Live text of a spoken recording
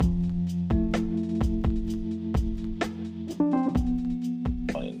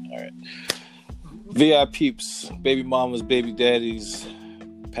VI peeps, baby mamas, baby daddies,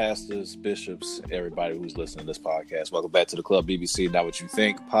 pastors, bishops, everybody who's listening to this podcast. Welcome back to the Club BBC Not What You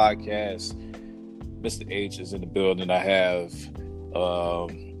Think podcast. Mr. H is in the building. I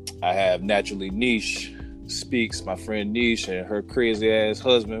have Naturally Niche Speaks, my friend Niche, and her crazy ass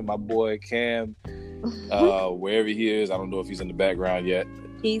husband, my boy Cam. Wherever he is, I don't know if he's in the background yet.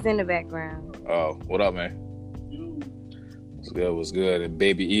 He's in the background. Oh, what up, man? What's good? What's good? And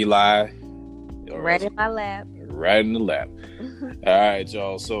baby Eli. Right in my lap. Right in the lap. All right,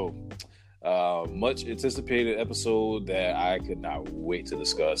 y'all. So, much anticipated episode that I could not wait to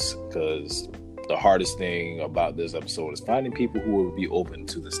discuss, because the hardest thing about this episode is finding people who will be open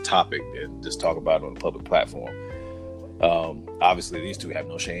to this topic and just talk about it on a public platform. Obviously, these two have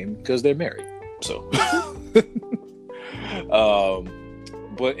no shame because they're married. So,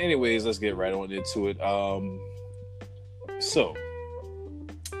 but anyways, let's get right on into it. So,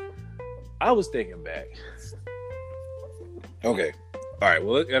 I was thinking back. Okay. All right.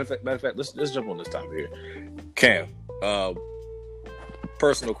 Well, matter of fact, let's jump on this topic here. Cam,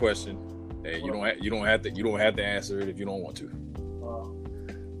 personal question, and you don't have to answer it if you don't want to.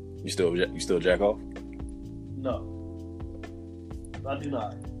 You still jack off? No, I do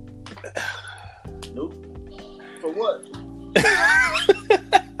not. Nope. For what?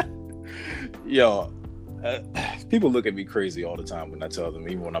 Yo, people look at me crazy all the time when I tell them,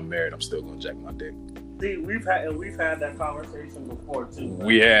 even when I'm married, I'm still gonna jack my dick. See, we've had that conversation before too. Man.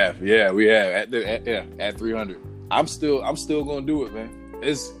 We have at 300. I'm still gonna do it, man.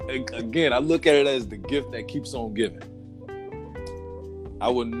 It's, again, I look at it as the gift that keeps on giving. I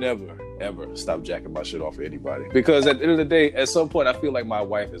would never ever stop jacking my shit off for anybody, because at the end of the day, at some point, I feel like my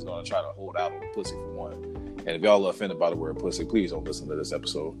wife is gonna try to hold out on the pussy for one. And if y'all are offended by the word pussy, please don't listen to this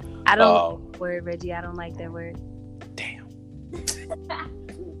episode. I don't like the word, Reggie. I don't like that word. Damn.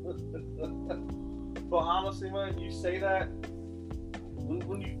 But honestly, man, you say that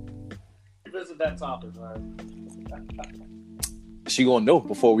when you visit that topic, man. She gonna know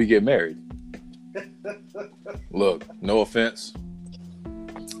before we get married. Look, no offense,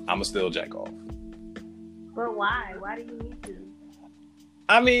 I'ma still jack off. But why? Why do you need to?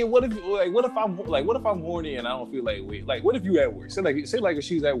 I mean, what if I'm horny and I don't feel like what if you at work? Say like if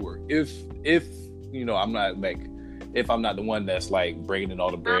she's at work. If I'm not if I'm not the one that's like bringing in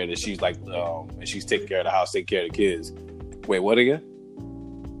all the bread, and she's like and she's taking care of the house, taking care of the kids. Wait, what again?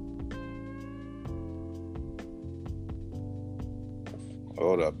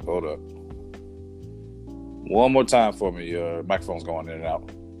 Hold up. One more time for me. Your microphone's going in and out.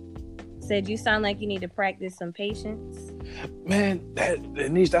 Said you sound like you need to practice some patience. Man, that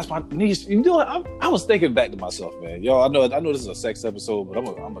niche, that's my niche. You know what? I was thinking back to myself, man. Y'all, I know this is a sex episode, but I'm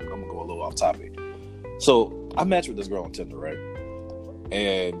gonna go a little off topic. So I matched with this girl on Tinder, right?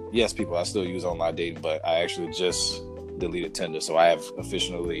 And yes, people, I still use online dating, but I actually just deleted Tinder. So I've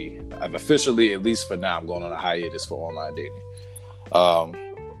officially, at least for now, I'm going on a hiatus for online dating.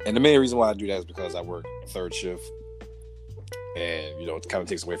 And the main reason why I do that is because I work third shift, and it kind of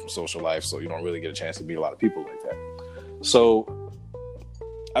takes away from social life, so you don't really get a chance to meet a lot of people like that. So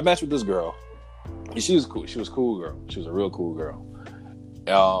I matched with this girl, and she was cool. She was a cool girl. She was a real cool girl.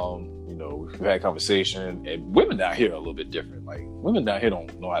 We've had conversation, and women down here are a little bit different. Like, women down here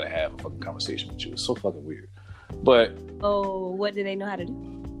don't know how to have a fucking conversation with you. It's so fucking weird. But what do they know how to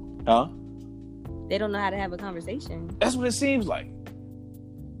do? Huh? They don't know how to have a conversation. That's what it seems like.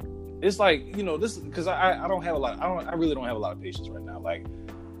 It's like, this, because I really don't have a lot of patience right now. Like,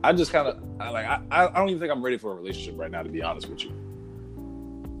 I just kind of, I don't even think I'm ready for a relationship right now, to be honest with you.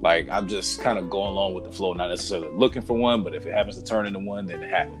 Like, I'm just kind of going along with the flow, not necessarily looking for one, but if it happens to turn into one, then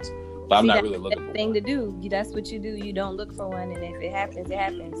it happens. But I'm not really looking for one. That's the thing to do. That's what you do. You don't look for one, and if it happens, it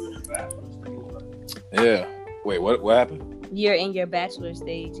happens. Yeah. Wait, what happened? You're in your bachelor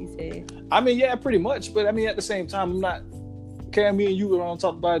stage, you said. I mean, yeah, pretty much. But I mean, at the same time, I'm not. Cam, me and you were on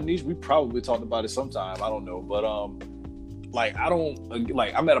talk about it, Niche. We probably talked about it sometime. I don't know, but like, I don't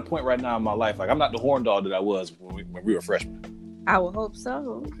like. I'm at a point right now in my life. Like, I'm not the horn dog that I was when we were freshmen. I would hope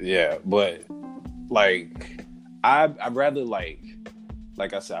so. Yeah, but like, I'd rather like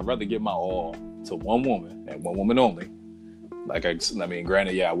I said, I'd rather give my all to one woman and one woman only. Like, I mean,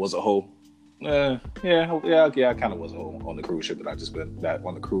 granted, yeah, I was a hoe. I kind of was a hoe on the cruise ship on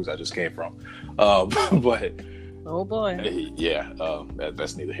the cruise I just came from. But. Oh boy. Yeah,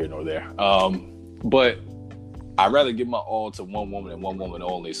 that's neither here nor there. But I'd rather give my all to one woman and one woman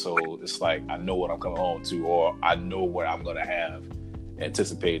only. So it's like, I know what I'm coming home to, or I know what I'm gonna have,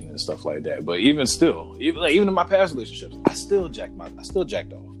 anticipating and stuff like that. But even still, even in my past relationships, I still jacked off.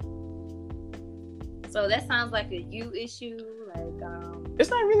 So that sounds like a you issue. Like, it's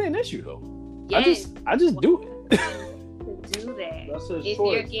not really an issue though. Yes. I just do it. To do that. That's his If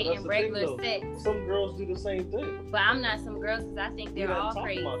choice. you're That's getting the regular thing, sex. Some girls do the same thing. But I'm not some girls because I think they're all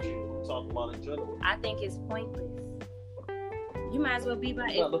crazy. About you. I'm talking about in general. I think it's pointless. You might as well be by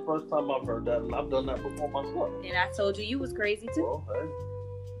It's not the first time I've heard that, and I've done that before myself. And I told you was crazy too. Well, hey.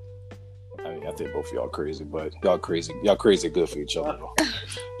 I mean, I think both of y'all crazy, but y'all crazy good for each other. Though.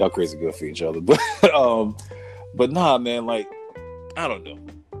 Y'all crazy good for each other, but nah, man. Like, I don't know.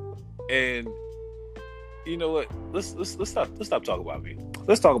 And you know what? Let's stop talking about me.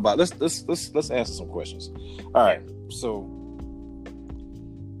 Let's answer some questions. All right. So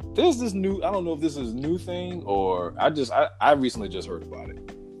there's this new. I don't know if this is a new thing or I recently just heard about it.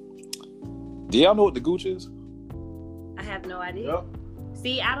 Do y'all know what the gooch is? I have no idea. Yep.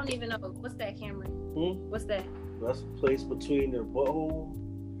 See, I don't even know. What's that, Cameron? What's that? That's a place between your butthole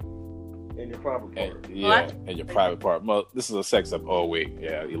and your private part. And your private part. Well, this is a sex up. Oh wait,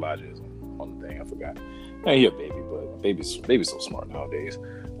 yeah, Elijah is on the thing. I forgot. I hear baby, but baby's so smart nowadays.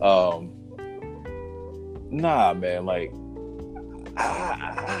 Nah, man. Like,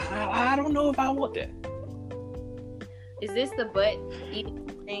 I don't know if I want that. Is this the butt eating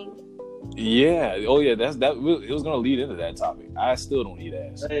thing? Yeah. Oh yeah. It was gonna lead into that topic. I still don't eat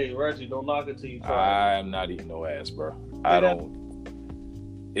ass. Hey Reggie, don't knock it till you try. I'm not eating no ass, bro. I don't.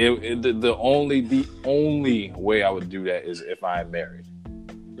 The only way I would do that is if I'm married.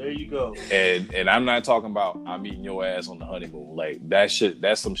 There you go. And I'm not talking about I'm eating your ass on the honeymoon. Like that shit.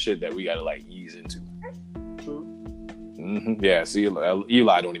 That's some shit that we gotta like ease into. True. Mm-hmm. Yeah. See,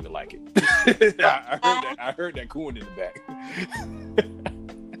 Eli don't even like it. I heard that cooing in the back.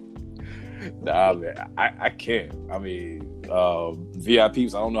 Nah, man, I can't. I mean,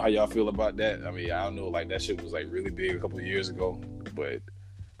 VIPs. I don't know how y'all feel about that. I mean, I don't know. Like that shit was like really big a couple of years ago, but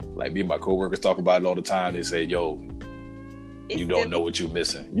like me and my coworkers talk about it all the time. They say, "Yo, you don't know what you're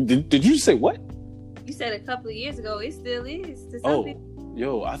missing." Did you say what? You said a couple of years ago. It still is to some people.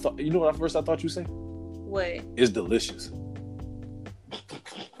 Yo, I thought. You know what? First, I thought you said. What? It's delicious.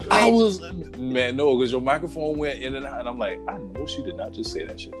 Right. I was, man, no, because your microphone went in and out, and I'm like, I know she did not just say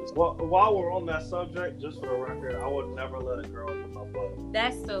that shit. Well, while we're on that subject, just for the record, I would never let a girl eat my butt.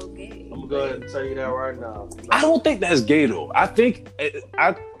 That's so gay. I'm gonna go ahead and tell you that right now. I don't think that's gay though. I think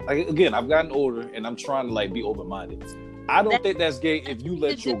again, I've gotten older and I'm trying to like be open minded. I don't think that's gay if you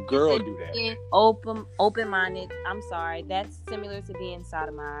let your girl do that. Open-minded. I'm sorry. That's similar to being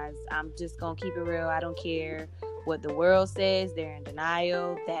sodomized. I'm just gonna keep it real. I don't care what the world says. They're in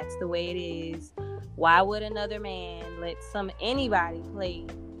denial. That's the way it is. Why would another man let anybody play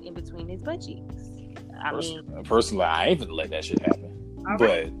in between his butt cheeks? Personally, I ain't gonna let that shit happen.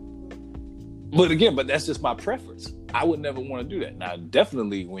 Right. But that's just my preference. I would never want to do that. Now,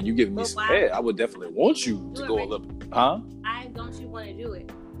 definitely, when you give me some head, I would definitely want you to go a little. Huh? Why don't you want to do it?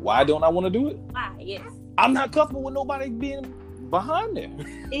 Why don't I want to do it? Why? Yes. I'm not comfortable with nobody being behind there.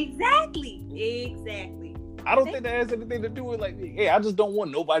 Exactly. I don't think that has anything to do with like, hey, I just don't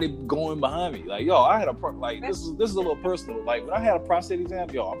want nobody going behind me. Like, yo, I had this is a little personal. Like when I had a prostate exam,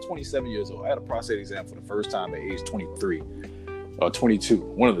 I'm 27 years old. I had a prostate exam for the first time at age 23 or 22,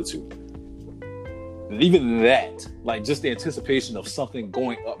 one of the two. And even that, like just the anticipation of something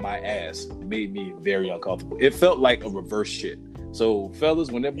going up my ass made me very uncomfortable. It felt like a reverse shit. So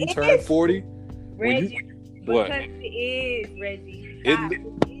fellas, whenever you turn 40, Reggie, what? Because it is, Reggie.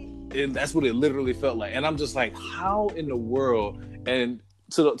 And that's what it literally felt like. And I'm just like, how in the world? And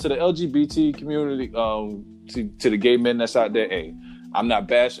to the LGBT community, to the gay men that's out there, hey, I'm not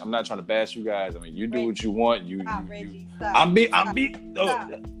trying to bash you guys. I mean, you do what you want. Stop.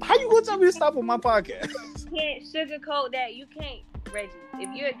 How you gonna tell me to stop on my podcast? You can't sugarcoat that. You can't, Reggie.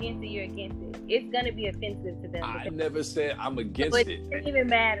 If you're against it, you're against it. It's gonna be offensive to them. I never said I'm against it. It doesn't even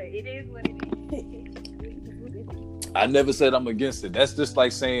matter. It is what it is. I never said I'm against it. That's just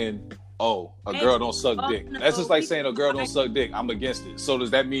like saying, oh, a girl don't suck dick. That's just like saying a girl don't suck dick. I'm against it. So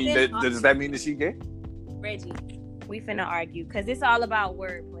does that mean that she gay? Reggie, we finna argue because it's all about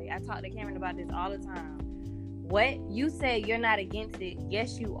wordplay. I talk to Cameron about this all the time. What you say, you're not against it.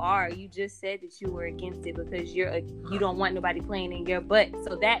 Yes, you are. You just said that you were against it because you don't want nobody playing in your butt.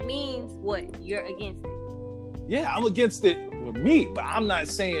 So that means what? You're against it. Yeah, I'm against it with me, but I'm not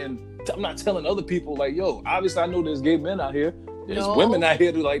telling other people like, yo, obviously I know there's gay men out here. There's women out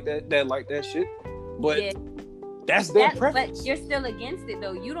here who like that shit. But that's their preference. But you're still against it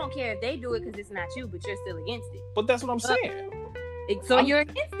though. You don't care if they do it because it's not you, but you're still against it. But that's what I'm saying. So you're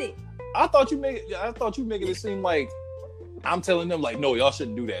against it. I thought you making it seem like I'm telling them like, no, y'all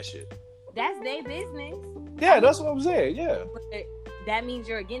shouldn't do that shit. That's their business. Yeah, that's what I'm saying. Yeah. But that means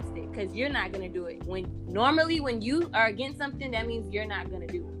you're against it because you're not gonna do it. When you are against something, that means you're not gonna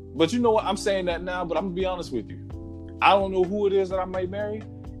do it. But you know what? I'm saying that now, but I'm gonna be honest with you. I don't know who it is that I might marry.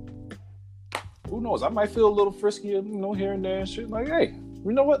 Who knows? I might feel a little frisky, here and there and shit. Like, hey,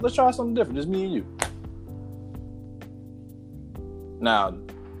 you know what? Let's try something different. Just me and you. Now,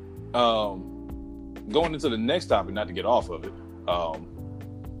 going into the next topic, not to get off of it.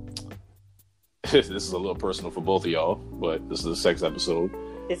 This is a little personal for both of y'all, but this is a sex episode.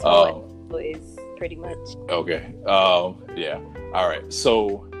 This one is pretty much. Okay. Yeah. All right.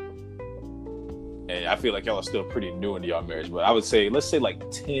 So, and I feel like y'all are still pretty new into y'all marriage, but I would say, let's say like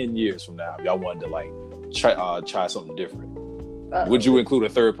 10 years from now, if y'all wanted to like try something different, would you include a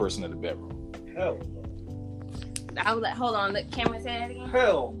third person in the bedroom? Hell no. I was like, hold on, let Cameron say that again.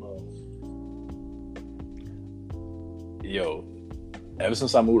 Hell no. Yo, ever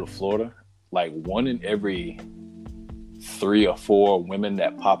since I moved to Florida, like 1 in every 3 or 4 women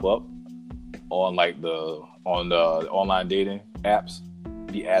that pop up on like the online dating apps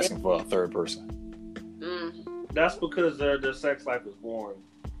be asking for a third person. That's because their sex life is boring.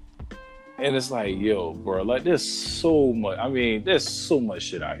 And it's like, yo, bro, like there's so much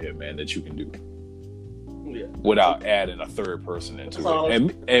shit out here, man, that you can do. Yeah. Without adding a third person into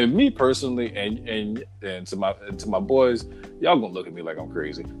it. And me personally, and to my boys, y'all gonna look at me like I'm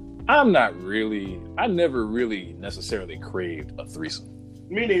crazy. I never really necessarily craved a threesome.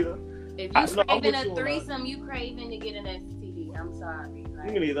 Me neither. If you craving a threesome, you craving to get an STD. I'm sorry.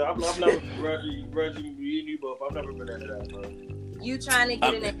 Me neither. I've never Reggie, you both. I've never been into that, bro. You trying to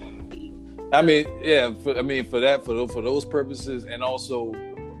get an STD? I mean, yeah. For those purposes, and also,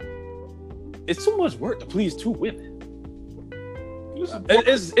 it's too much work to please 2 women.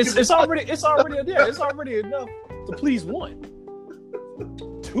 It's already there. It's already enough to please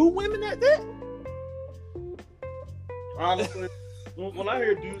 1. 2 women at that? Honestly, when I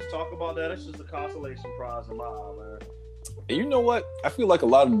hear dudes talk about that, it's just a consolation prize in my eye, man. And you know what? I feel like a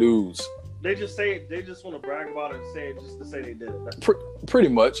lot of dudes, they just say it, they just want to brag about it and say it just to say they did it. Pretty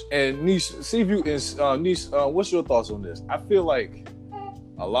much. And Niche, see if you Niche, what's your thoughts on this? I feel like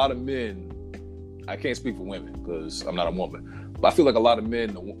a lot of men, I can't speak for women because I'm not a woman, but I feel like a lot of men,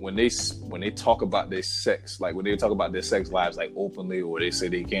 when they talk about their sex, like when they talk about their sex lives like openly, or they say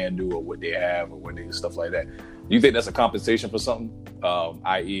they can do, or what they have, or what they stuff like that, do you think that's a compensation for something,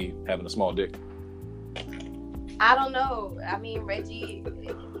 i.e. having a small dick? I don't know. I mean, Reggie,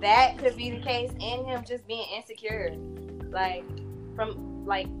 that could be the case, and him just being insecure, like from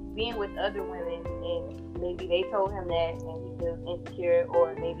like being with other women, and maybe they told him that, and he feels insecure,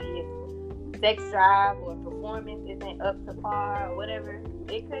 or maybe his sex drive or performance isn't up to par, or whatever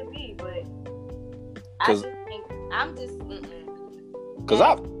it could be. But I just think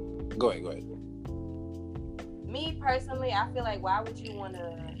go ahead. Me personally, I feel like, why would you want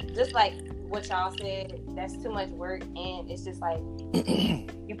to, just like what y'all said, that's too much work, and it's just like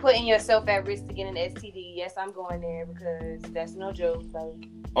you putting yourself at risk to get an STD. Yes, I'm going there because that's no joke. Like,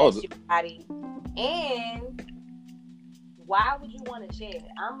 that's your body. And why would you want to share?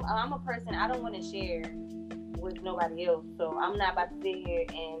 I'm a person, I don't want to share with nobody else, so I'm not about to sit here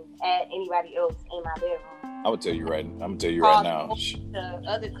and add anybody else in my bedroom. I'm gonna tell you right now. The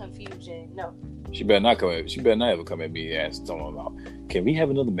other confusion, no. She better not ever come at me and ask someone about, can we have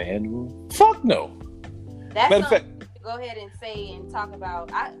another man in the room? Fuck no. That's something to go ahead and say and talk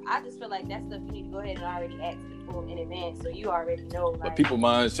about. I just feel like that's stuff you need to go ahead and already ask people in advance, so you already know. Like, but people's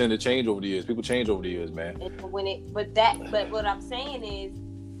minds tend to change over the years. People change over the years, man. But what I'm saying is,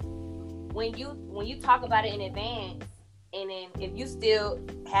 when you talk about it in advance, and then if you still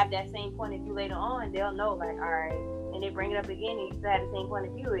have that same point of view later on, they'll know, like, all right, and they bring it up again, and you still have the same point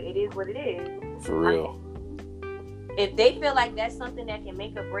of view. It is what it is. For real. If they feel like that's something that can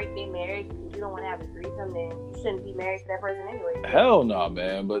make or break their marriage, if you don't want to have a threesome, then you shouldn't be married to that person anyway. Hell no,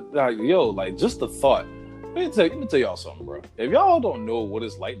 man. But like, just the thought. Let me tell y'all something, bro. If y'all don't know what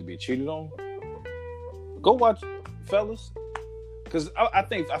it's like to be cheated on, go watch, fellas. Because I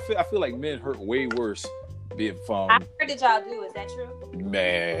feel like men hurt way worse. Being from. I heard that y'all do. Is that true?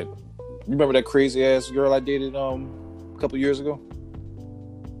 Man, you remember that crazy ass girl I dated a couple years ago?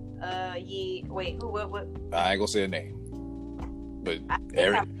 Yeah. Wait, who? What? I ain't gonna say her name, but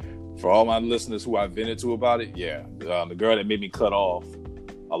for all my listeners who I vented to about it, yeah, the girl that made me cut off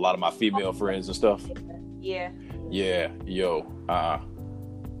a lot of my female friends and stuff. Yeah. Yeah, yo,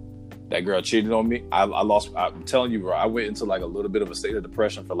 that girl cheated on me. I lost. I'm telling you, bro, I went into like a little bit of a state of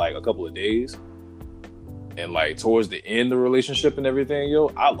depression for like a couple of days. And like towards the end of the relationship and everything, yo,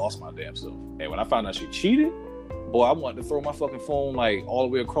 I lost my damn self. And when I found out she cheated, boy, I wanted to throw my fucking phone like all the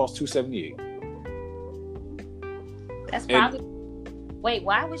way across 278. That's probably Wait,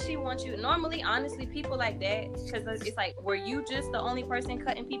 why would she want you? Normally, honestly, people like that, because it's like, were you just the only person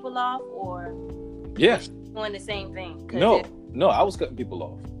cutting people off, or Yeah. doing the same thing? No, I was cutting people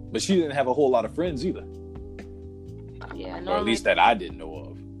off, but she didn't have a whole lot of friends either, Yeah, or at normally, least that I didn't know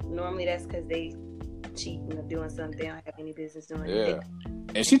of. normally that's because they cheating or doing something they don't have any business doing. Yeah,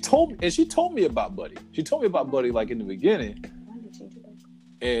 and she told me about Buddy. She told me about Buddy like in the beginning,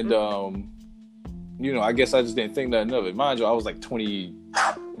 and you know, I guess I just didn't think nothing of it. Mind you, I was like 20.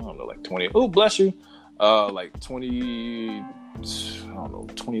 I don't know, like 20. Oh, bless you. Like 20. I don't know,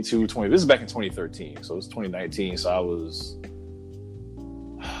 22, 20. This is back in 2013, so it's 2019. So I was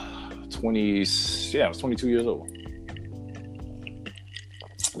 20. Yeah, I was 22 years old.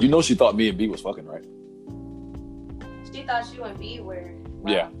 You know, she thought me and B was fucking, right? She thought you and B were.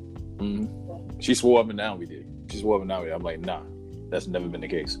 Yeah. Mm-hmm. She swore up and down we did. She swore up and down we did. I'm like, nah, that's never been the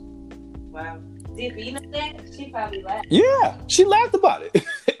case. Wow. Did B know that? She probably laughed. Yeah, she laughed about it,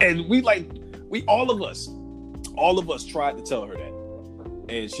 and all of us tried to tell her that,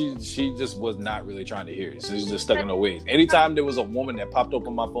 and she just was not really trying to hear it. So she's just stuck in her ways. Anytime there was a woman that popped up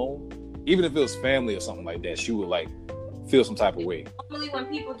on my phone, even if it was family or something like that, she would like feel some type of way. Normally, when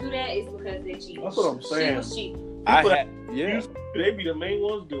people do that, it's because they cheat. That's what I'm saying. She was cheating. They be the main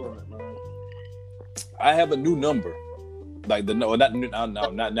ones doing it, man. I have a new number, like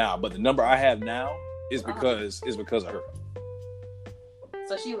not now, but the number I have now is because of her.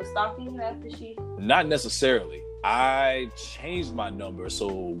 So she was stalking you after she. Not necessarily. I changed my number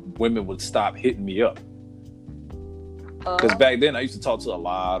so women would stop hitting me up. Because back then I used to talk to a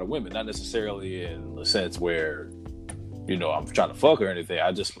lot of women, not necessarily in the sense where, you know, I'm trying to fuck her or anything.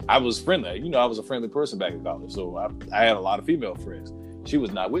 I was friendly. You know, I was a friendly person back in college, so I had a lot of female friends. She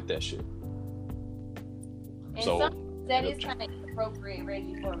was not with that shit. And so that is kind of inappropriate,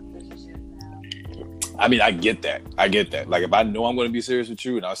 Reggie, for a relationship now. I mean, I get that. Like, if I know I'm going to be serious with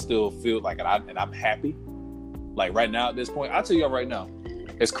you, and I still feel like, and I'm happy. Like right now, at this point, I'll tell y'all right now.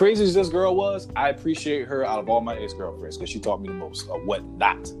 As crazy as this girl was, I appreciate her out of all my ex-girlfriends because she taught me the most of what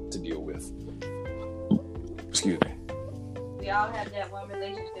not to deal with. Excuse me. We all have that one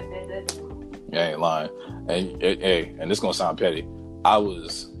relationship that doesn't. I ain't lying. And and this is gonna sound petty. I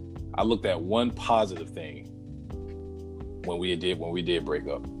looked at one positive thing when we did break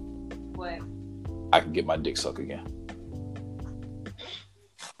up. What? I could get my dick sucked again.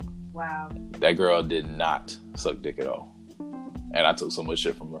 Wow. That girl did not suck dick at all. And I took so much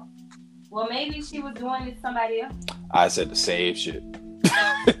shit from her. Well, maybe she was doing it to somebody else. I said the same shit.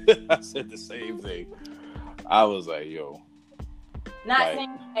 I said the same thing. I was like, yo. Not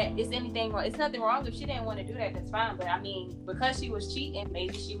saying that it's anything wrong. It's nothing wrong if she didn't want to do that. That's fine. But I mean, because she was cheating,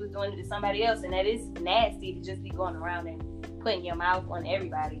 maybe she was doing it to somebody else, and that is nasty to just be going around and putting your mouth on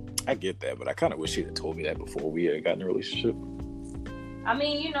everybody. I get that, but I kind of wish she'd have told me that before we had gotten in a relationship. I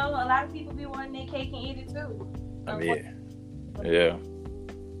mean, you know, a lot of people be wanting their cake and eat it too. I mean, yeah,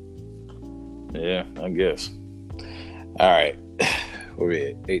 I guess. All right, we're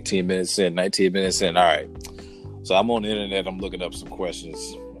at 18 minutes in, 19 minutes in. All right. So I'm on the internet. I'm looking up some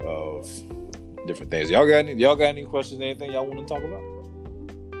questions of different things. Y'all got any questions? Anything y'all want to talk about?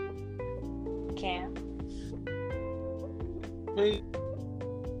 Cam. Hey.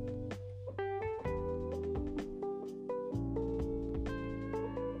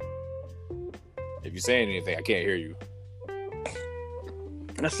 If you're saying anything, I can't hear you.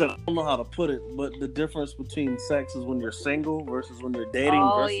 I said I don't know how to put it, but the difference between sex is when you're single versus when you're dating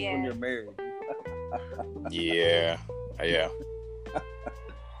versus when you're married. Yeah.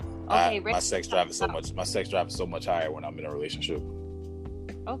 Okay, my sex drive is so much higher when I'm in a relationship.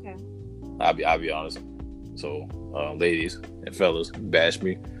 Okay. I'll be honest. So, ladies and fellas, bash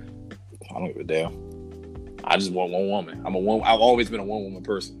me. I don't give a damn. I just want one woman. I've always been a one woman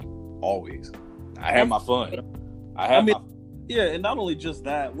person. Always. I have my fun. Yeah, and not only just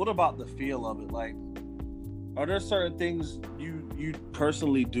that. What about the feel of it? Like, are there certain things you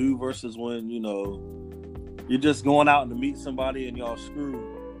personally do versus when, you know, you're just going out to meet somebody and y'all screwed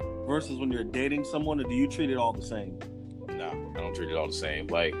versus when you're dating someone, or do you treat it all the same? No, I don't treat it all the same.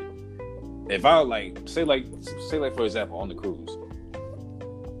 Like, if I say for example on the cruise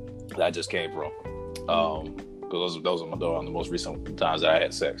that I just came from, because those are the most recent times that I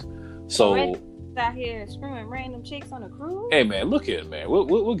had sex. So out here screwing random chicks on a cruise. Hey man, look here, man.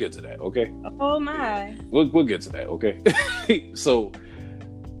 We'll get to that, okay? Oh my. We'll get to that, okay? So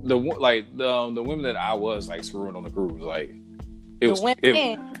the women that I was like screwing on the cruise, like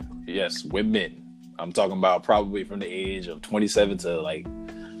yes, women. I'm talking about probably from the age of 27 to like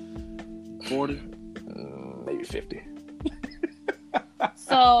 40, maybe 50.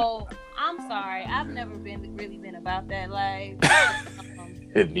 So I'm sorry, I've never really been about that life.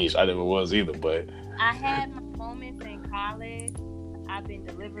 Niche, I never was either, but I had my moments in college. I've been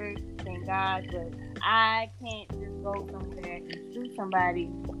delivered, thank God, but I can't just go somewhere and shoot somebody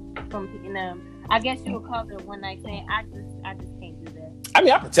from picking them. I guess you would call it a one night stand. I just can't do that. I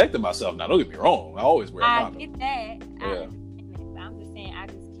mean, I protected myself. Now, don't get me wrong. I always wear a I condom. get that. Yeah. I'm just saying, I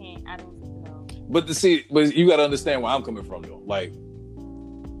just can't. I don't know. But you got to understand where I'm coming from, though. Like,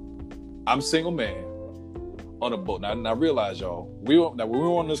 I'm a single man on a boat. Now, I realize, y'all, when we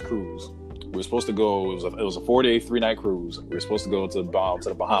were on this cruise, we were supposed to go. It was a 4-day, 3-night cruise. We were supposed to go to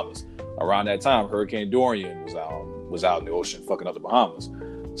the Bahamas. Around that time, Hurricane Dorian was out in the ocean, fucking up the Bahamas.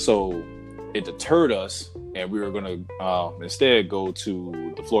 So it deterred us, and we were gonna instead go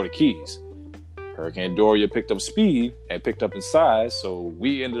to the Florida Keys. Hurricane Dorian picked up speed and picked up in size, so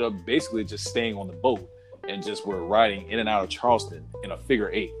we ended up basically just staying on the boat and just were riding in and out of Charleston in a figure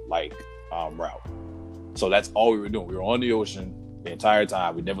 8 route. So that's all we were doing. We were on the ocean the entire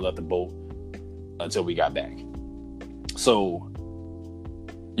time. We never left the boat until we got back. So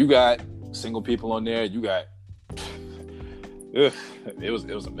you got single people on there. You got it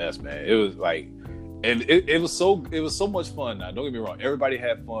was a mess, man. It was like, and it was so much fun. Now, don't get me wrong. Everybody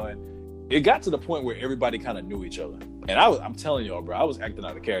had fun. It got to the point where everybody kind of knew each other. And I'm telling y'all, bro, I was acting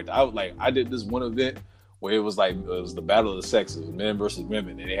out of character. I did this one event where it was the battle of the sexes, men versus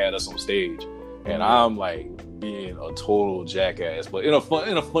women, and they had us on stage. And I'm like being a total jackass, but in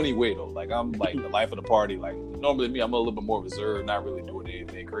a funny way though. Like, I'm like the life of the party. Like, normally me, I'm a little bit more reserved, not really doing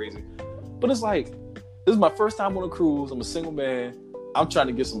anything crazy. But it's like, this is my first time on a cruise. I'm a single man. I'm trying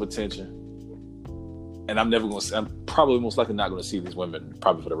to get some attention, and I'm probably most likely not going to see these women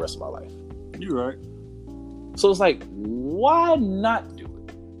probably for the rest of my life. You're right. So it's like, why not do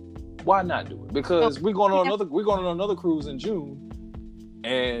it? Why not do it? Because we're going on another cruise in June,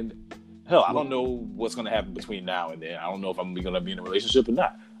 and hell, I don't know what's going to happen between now and then. I don't know if I'm going to be in a relationship or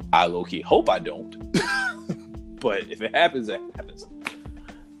not. I low-key hope I don't. But if it happens, it happens.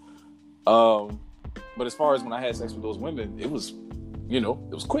 But as far as when I had sex with those women, it was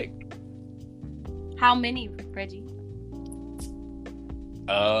quick. How many, Reggie?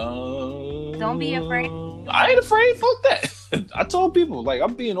 Don't be afraid. I ain't afraid. Fuck that. I told people, like,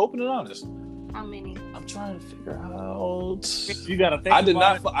 I'm being open and honest. How many? I'm trying to figure out. You gotta think. I did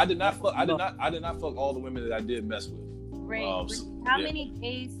not fuck all the women that I did mess with. Ray, how many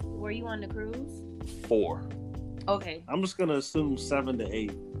days were you on the cruise? 4. Okay. I'm just gonna assume 7 to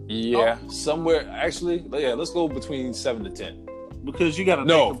 8. Yeah, somewhere. Actually, yeah. Let's go between 7 to 10. Because you gotta.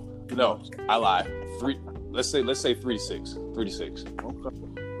 No, I lied. 3. Let's say 3 to 6. 3 to 6. Okay.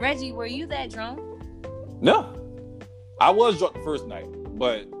 Reggie, were you that drunk? No, I was drunk the first night,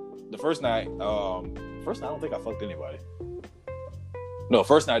 but the first night, I don't think I fucked anybody. No,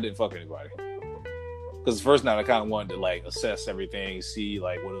 first night I didn't fuck anybody. Because the first night I kind of wanted to like assess everything, see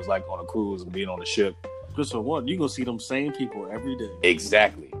like what it was like on a cruise and being on the ship. Because for one, you're gonna see them same people every day.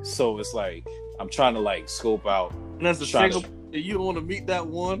 Exactly. So it's like I'm trying to like scope out. And as a single, you don't want to meet that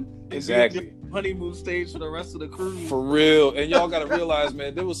one. Exactly. Honeymoon stage for the rest of the cruise. For real. And y'all gotta realize,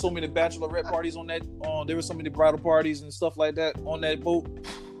 man, there was so many bachelorette parties on that. There were so many bridal parties and stuff like that on that boat.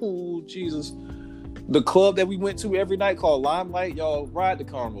 Oh Jesus. The club that we went to every night called Limelight, y'all ride the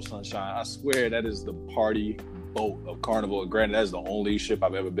Carnival Sunshine. I swear that is the party boat of Carnival. Granted, that's the only ship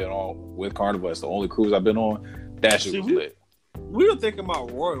I've ever been on with Carnival. It's the only cruise I've been on. That shit was lit. We were thinking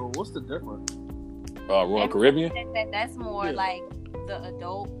about Royal. What's the difference? Royal Caribbean? That's more like the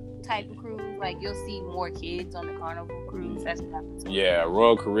adult type of cruise. Like, you'll see more kids on the Carnival cruise. That's what happens. Yeah,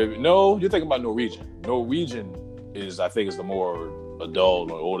 Royal Caribbean. No, you're thinking about Norwegian. Norwegian is the more adult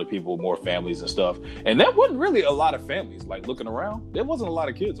or older people, more families and stuff. And that wasn't really a lot of families. Like, looking around, there wasn't a lot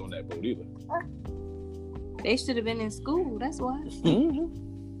of kids on that boat either. They should have been in school. That's why.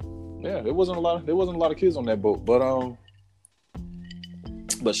 Mm-hmm. Yeah, there wasn't a lot of kids on that boat.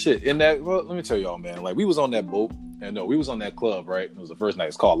 But shit, in that, well, let me tell y'all, man. Like, we was on that boat, and we was on that club, right? It was the first night.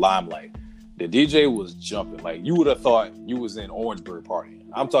 It's called Limelight. The DJ was jumping. Like, you would have thought you was in Orangeburg partying.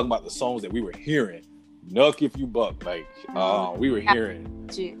 I'm talking about the songs that we were hearing. Nuck if you buck. Like, we were hearing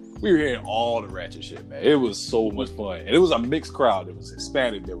all the ratchet shit, man. It was so much fun. And it was a mixed crowd. There was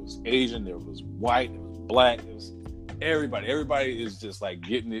Hispanic, there was Asian, there was white, there was black, there was everybody. Everybody is just like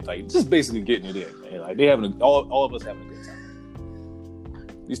getting it, like just basically getting it in, man. Like, they having all of us having a good time.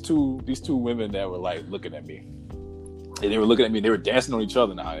 These two women that were like looking at me. And they were looking at me, and they were dancing on each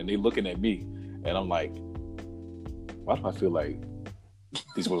other now, and they looking at me. And I'm like, why do I feel like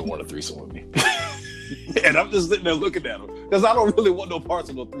these women want a threesome with me? And I'm just sitting there looking at them because I don't really want no parts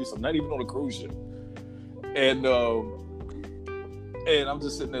of no threesome, not even on a cruise ship. And I'm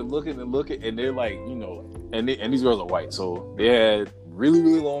just sitting there looking, and they're like, and these girls are white, so they had really,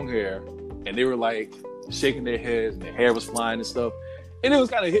 really long hair, and they were like shaking their heads, and their hair was flying and stuff, and it was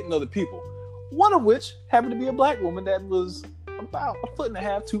kind of hitting other people. One of which happened to be a black woman that was about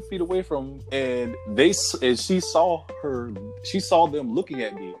 1.5 2 feet away from him, and she saw them looking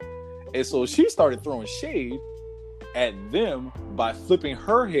at me, and so she started throwing shade at them by flipping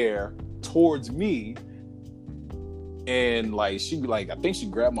her hair towards me, and I think she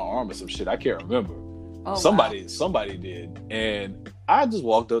grabbed my arm or some shit. I can't remember. Oh, somebody did, and I just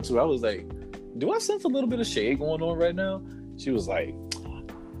walked up to her. I was like, "Do I sense a little bit of shade going on right now?" She was like,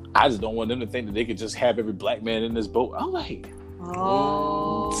 "I just don't want them to think that they could just have every black man in this boat." I'm like,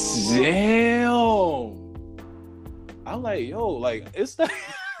 "Oh, damn!" I'm like, "Yo, like it's not."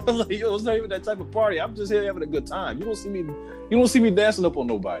 I'm like, "Yo, it's not even that type of party. I'm just here having a good time. You don't see me dancing up on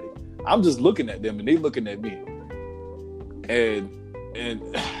nobody. I'm just looking at them and they looking at me." And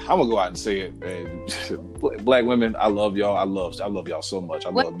I'm gonna go out and say it, man. Black women, I love y'all. I love y'all so much.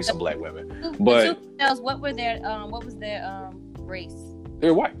 I love me some black women. But what was their race?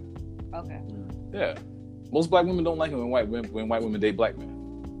 They're white. Okay. Yeah. Most black women don't like it when white women date black men.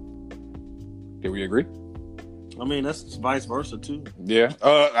 Can we agree? I mean, that's vice versa too. Yeah.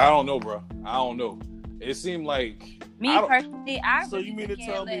 I don't know, bro. I don't know. It seemed like me personally, So you mean to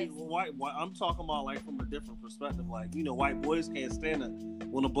tell me white? I'm talking about like from a different perspective. Like, you know, white boys can't stand it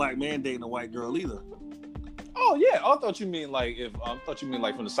when a black man dating a white girl either. Oh yeah, I thought you mean like from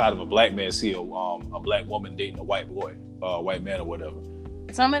the side of a black man see a black woman dating a white boy, white man or whatever.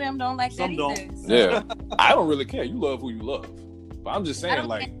 Some of them don't like Some that don't. either. Yeah, I don't really care. You love who you love, but I'm just saying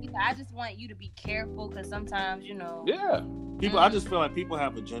I just want you to be careful because sometimes Yeah. People, I just feel like people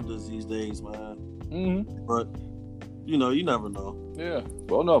have agendas these days, man. Mm-hmm. But you know, you never know. Yeah.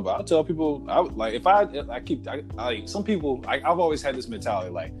 Well, no, but I tell people, I've always had this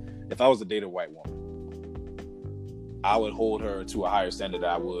mentality, like, if I was to date a white woman, I would hold her to a higher standard than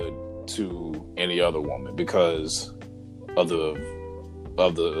I would to any other woman because of the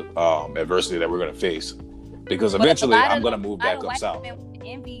adversity that we're going to face. Because eventually I'm going to move back up south. Women would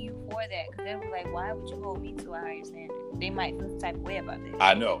envy you for that because they were like, why would you hold me to a higher standard? They might feel the type of way about that.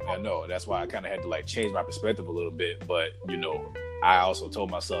 I know. That's why I kind of had to like change my perspective a little bit. But, you know, I also told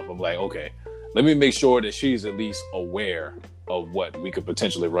myself, I'm like, okay, let me make sure that she's at least aware of what we could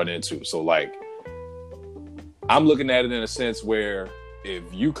potentially run into. So, like, I'm looking at it in a sense where if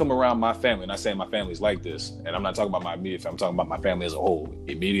you come around my family, and I say my family's like this, and I'm not talking about my immediate family, I'm talking about my family as a whole,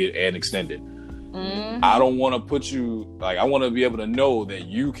 immediate and extended. Mm-hmm. I don't want to put you, like, I want to be able to know that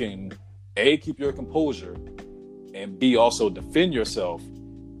you can, A, keep your composure, and B, also defend yourself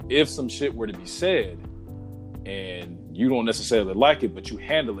if some shit were to be said and you don't necessarily like it, but you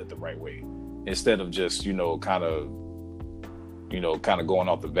handle it the right way instead of just, kind of going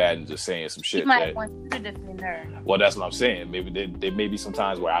off the bat and just saying some shit. You might want you to defend her. Well, that's what I'm saying. Maybe there may be some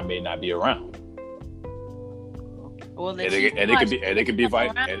times where I may not be around. Well, it could be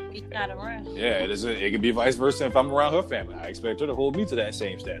vice. Not around. Yeah, it could be vice versa. If I'm around her family, I expect her to hold me to that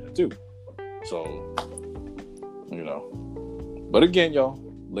same standard too. So, but again, y'all,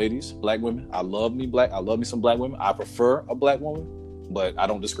 ladies, black women, I love me some black women. I prefer a black woman, but I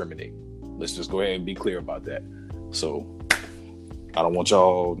don't discriminate. Let's just go ahead and be clear about that. So, I don't want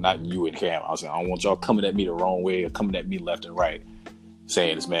y'all, not you and Cam, I don't want y'all coming at me the wrong way or coming at me left and right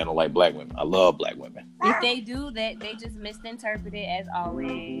saying this man don't like black women. I love black women. If they do that, they just misinterpret it as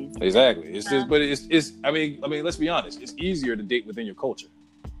always. Exactly. It's I mean, let's be honest. It's easier to date within your culture.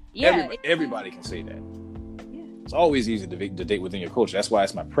 Yeah. Everybody can say that. Yeah. It's always easy to date within your culture. That's why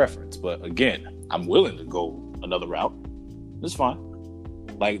it's my preference. But again, I'm willing to go another route. It's fine.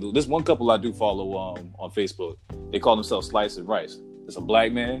 Like this one couple I do follow on Facebook. They call themselves Slice and Rice. It's a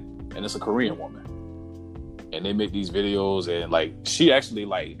black man and it's a Korean woman. And they make these videos, and like she actually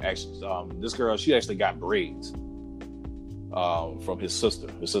this girl, she actually got braids from his sister.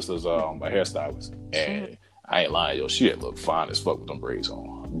 His sister's a hairstylist, and I ain't lying, yo, she had looked fine as fuck with them braids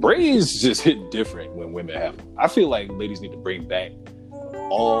on. Braids just hit different when women have them. I feel like ladies need to bring back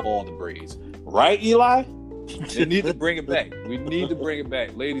all the braids, right, Eli? They need to bring it back. We need to bring it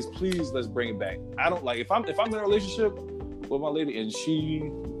back, ladies. Please, let's bring it back. I don't like if I'm in a relationship with my lady and she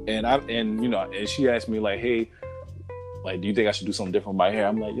asked me like, hey, like, do you think I should do something different with my hair?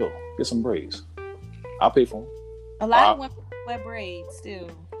 I'm like, yo, get some braids. I'll pay for them. A lot of women wear braids too.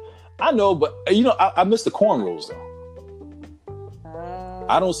 I know, but I miss the cornrows though.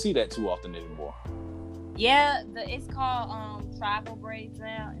 I don't see that too often anymore. Yeah, it's called tribal braids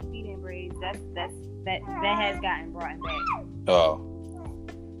now and feed-in braids. That has gotten brought back.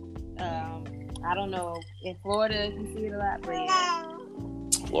 I don't know in Florida if you see it a lot, but yeah.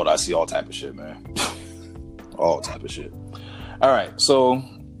 Florida, I see all type of shit, man. All type of shit. All right, so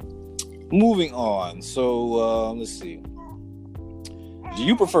moving on. So let's see. Do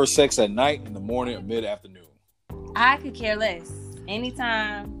you prefer sex at night, in the morning, or mid-afternoon? I could care less.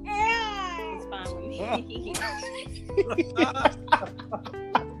 Anytime, it's fine with me.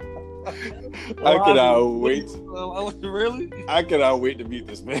 I cannot wait. Really? I cannot wait to meet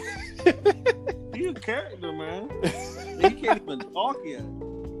this man. He's a character, man. He can't even talk yet.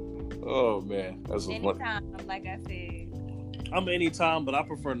 Oh man, that's so funny. Anytime, like I said. I'm anytime, but I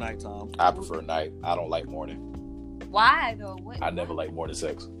prefer nighttime. I prefer night. I don't like morning. Why though? I never like morning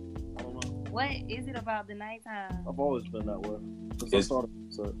sex. I don't know. What is it about the nighttime? I've always been that way. Since I started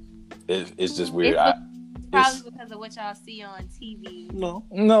sex. It's just weird. Probably because of what y'all see on TV. No,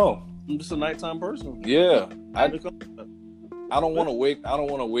 I'm just a nighttime person. Yeah, I don't want to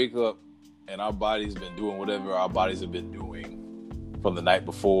wake up and our body's been doing whatever our bodies have been doing from the night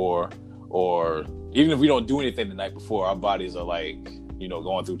before, or even if we don't do anything the night before, our bodies are like,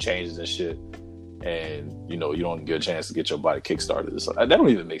 going through changes and shit, and you don't get a chance to get your body kickstarted. So that don't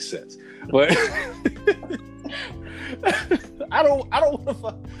even make sense. But I don't want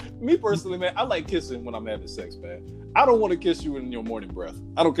to. Me personally, man, I like kissing when I'm having sex, man. I don't want to kiss you in your morning breath.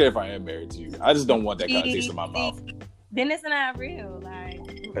 I don't care if I am married to you. I just don't want that kind of taste in my mouth. Then it's not real. Like,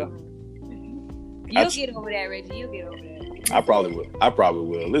 you'll get over that, Reggie. You'll get over that. I probably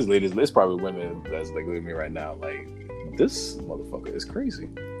will. There's probably women that's like looking at me right now, like, this motherfucker is crazy.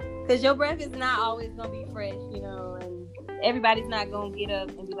 Because your breath is not always gonna be fresh, and everybody's not gonna get up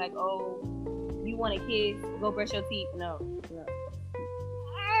and be like, "Oh, you want a kiss? Go brush your teeth." No.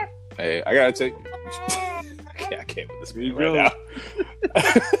 Hey, I gotta take. I can't with this man right now.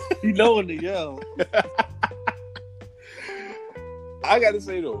 You know when to yell. I gotta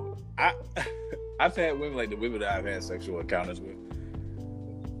say though, I've had women, like the women that I've had sexual encounters with.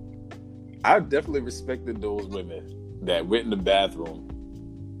 I've definitely respected those women that went in the bathroom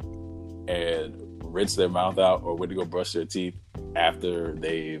and rinsed their mouth out or went to go brush their teeth after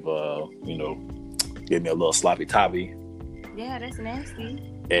they've, gave me a little sloppy toppy. Yeah, that's nasty.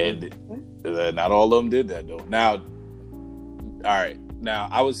 And not all of them did that though. Now, all right. Now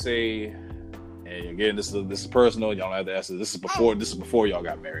I would say, and again, this is personal. Y'all don't have to ask this. This is before y'all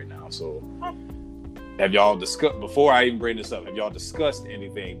got married now. So, have y'all discussed, before I even bring this up, have y'all discussed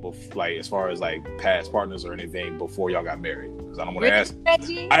anything like as far as like past partners or anything before y'all got married? Because I don't want to ask.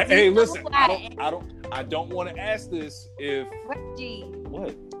 Reggie, Hey, listen. I don't want to ask this if Reggie.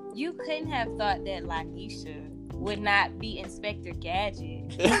 What? You couldn't have thought that Lakeisha would not be Inspector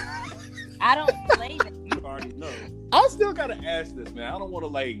Gadget. I don't blame it. You already know. I still gotta ask this, man. I don't want to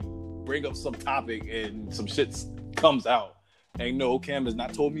like bring up some topic and some shit comes out. And no, Cam has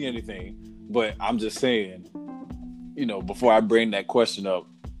not told me anything, but I'm just saying, before I bring that question up.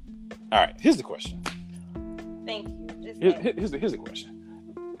 All right, here's the question. Thank you. Here's the question.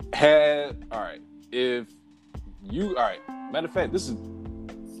 Matter of fact, this is.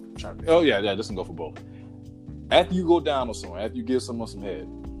 This can go for both. After you go down on someone, after you give someone some head,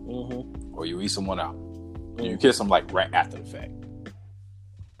 or you eat someone out, you kiss them like right after the fact.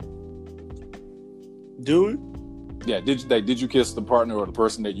 Do we? Yeah. Did you kiss the partner or the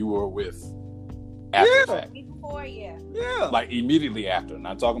person that you were with after the fact? Before, yeah. Like immediately after.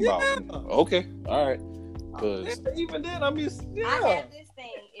 Not talking about. Okay. All right. Even then, I mean, I have this thing.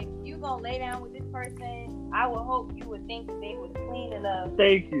 If you gonna lay down with this person, I would hope you would think that they was clean enough.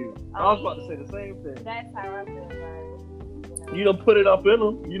 Thank you. I was about to say the same thing. That's how I feel about it. You done put it up in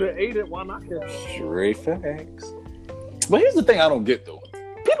them. You done ate it. Why not kiss them? Straight facts. But here's the thing I don't get though.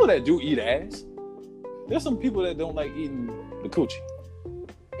 People that do eat ass, there's some people that don't like eating the coochie.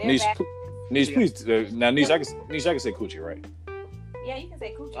 Niche, please. Now, Niche, I can say coochie, right? Yeah, you can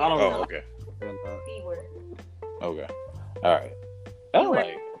say coochie. I don't know. Oh, okay. B-word. Okay. All right. I don't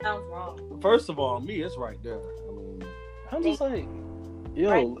like. Sounds wrong. First of all, me, it's right there. I mean, I'm just like,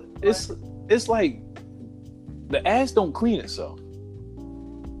 it's like the ass don't clean itself.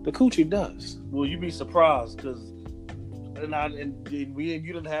 The coochie does. Well, you be surprised because, and we and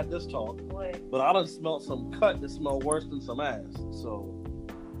you done had this talk, but I done smelled some cut that smell worse than some ass. So,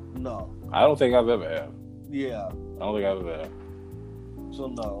 no. I don't think I've ever had. Yeah. I don't think I've ever had. So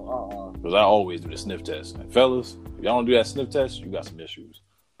no. Because I always do the sniff test. And fellas, if y'all don't do that sniff test, you got some issues.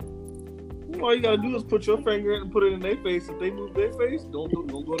 All you gotta do is put your finger in and put it in their face. If they move their face, don't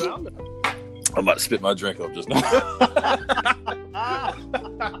go down there. I'm about to spit my drink up just now.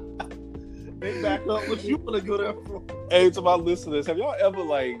 They back up what you wanna go there for. Hey, to my listeners, have y'all ever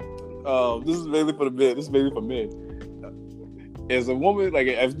like this is mainly for the men, this is mainly for men. As a woman, like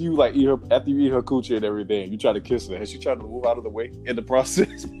after you eat her coochie and everything, you try to kiss her, has she tried to move out of the way in the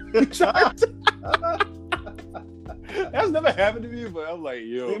process? That's never happened to me, but I'm like, They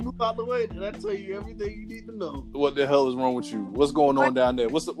yo, move out the way, and I tell you everything you need to know. what the hell is wrong with you? What's going on down there?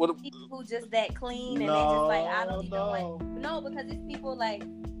 What? People who just that clean and they just like, I don't even want. No, because it's people like,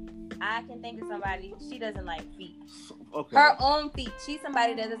 I can think of somebody, she doesn't like feet. Okay. Her own feet. She's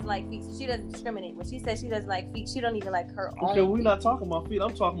somebody that doesn't like feet, so she doesn't discriminate. When she says she doesn't like feet, she don't even like her own. Okay, we're feet. not talking about feet.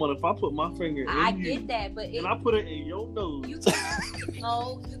 I'm talking about if I put my finger in I you, get that, but and I put it in your nose,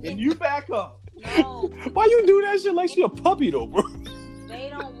 no, and you back up. no, Why you do that shit like she a puppy though, bro? they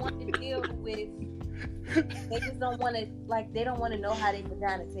don't want to deal with. They just don't want to like. They don't want to know how their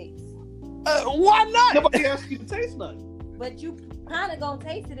vagina tastes. Why not? Nobody asked you to taste nothing. But you kind of gonna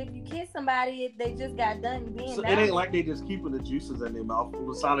taste it if you kiss somebody if they just got done being So down. it ain't like they just keeping the juices in their mouth from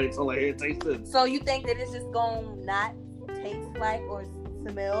the side until they head taste it. So you think that it's just gonna not taste like or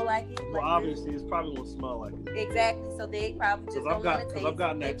smell like it? Well, Like obviously, it's probably gonna smell like it. exactly. So they probably just Because don't want to taste. I've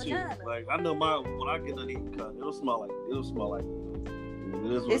gotten that their too. vagina. Like I know when I get done eating cut, it'll smell like. It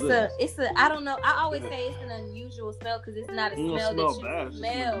is what It's it is. it's a. I don't know. I always say it's an unusual smell because it's not a It don't smell smell that bad. you It's just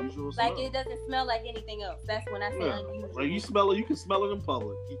smell. an unusual Like smell. it doesn't smell like anything else. That's when I say Yeah. unusual. Like you smell it, you can smell it in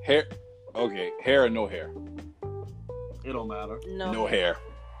public. Hair. Okay, hair or no hair? It don't matter. No hair.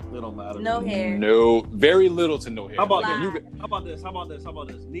 It don't matter. No hair. No, very little to no hair. How about Lie. this? How about this? How about this? How about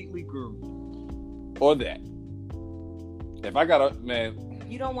this? Neatly groomed. Or that. If I got a man,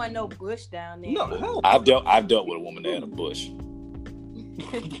 You don't want no bush down there. No, hell. I've dealt with a woman that had a bush.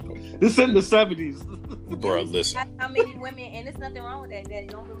 This in the 70s. Bro, listen. That's how many women, and there's nothing wrong with that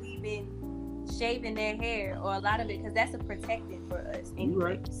don't believe in shaving their hair or a lot of it because that's a protectant for us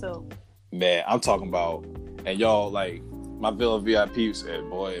anyway. Right. So Man, I'm talking about, and y'all, like, my Villa VIPs, and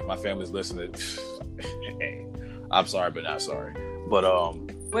boy, if my family's listening, hey, I'm sorry, but not sorry. But,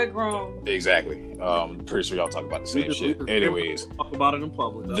 we're grown. exactly. Pretty sure y'all talk about the same shit. Anyways, Talk about it in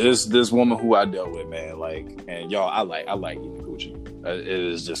public. though. this woman who I dealt with, man, like, and y'all, I like eating coochie. It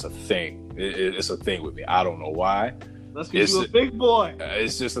is just a thing. It's a thing with me. I don't know why. That's because it's you're a big boy.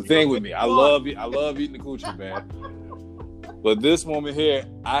 It's just a thing with me. I love eating the coochie, man. But this woman here,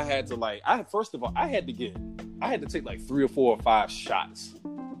 I had to take like 3 or 4 or 5 shots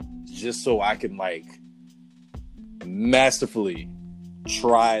just so I can like masterfully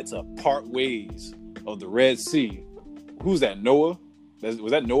try to part ways of the Red Sea. Who's that? Noah?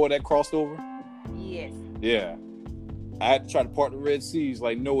 Was that Noah that crossed over? Yes. Yeah. I had to try to part the Red Seas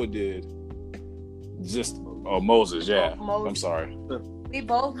like Noah did. Moses, yeah. Moses. I'm sorry. We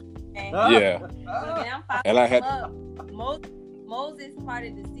both. Yeah. And I had Moses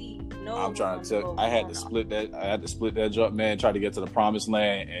parted the sea. I'm trying to tell. I had to split that jump, man. Try to get to the promised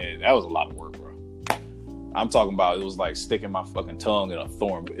land, and that was a lot of work, bro. I'm talking about it was like sticking my fucking tongue in a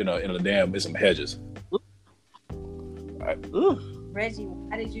thorn in some hedges. Reggie,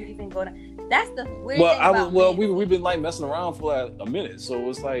 why did you even go down? That's the weird Well, thing about men. we've been like messing around for like a minute, so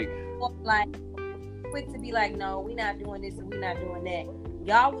it's like quick to be like, no, we're not doing this and we're not doing that.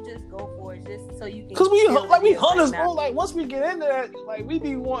 Y'all will just go for it just so you can. because we hunters, right bro. Like once we get into that, like we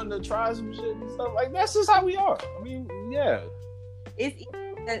be wanting to try some shit and stuff. Like that's just how we are. I mean, yeah. It's easy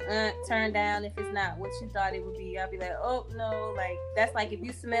to turn down if it's not what you thought it would be. I'll be like, oh no, like that's like if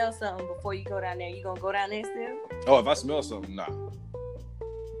you smell something before you go down there, you gonna go down there still? Oh, if I smell something, nah.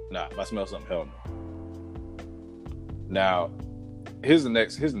 If I smell something, hell no. Now, here's the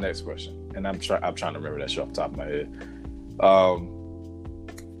next question, and I'm trying to remember that shit off the top of my head.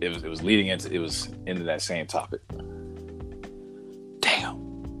 It was leading into that same topic.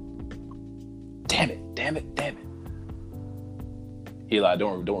 Damn it. Eli,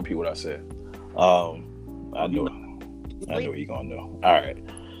 don't repeat what I said. I know you're gonna know. All right.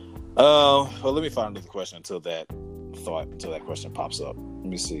 Well, let me find another question until that question pops up. Let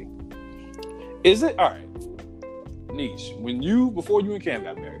me see. Is it all right, Niche? Before you and Cam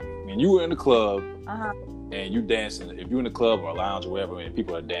got married, and you were in the club and you dancing, if you're in the club or a lounge or wherever, and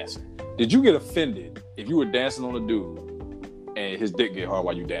people are dancing, did you get offended if you were dancing on a dude and his dick get hard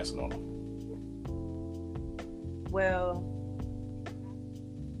while you dancing on him? Well,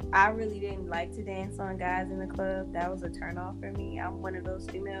 I really didn't like to dance on guys in the club. That was a turn off for me. I'm one of those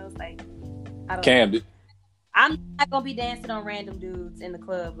females. Like, I don't. Cam, I'm not gonna be dancing on random dudes in the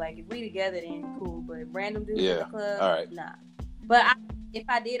club. Like, if we together, then cool. But random dudes in the club, all right. Nah. But if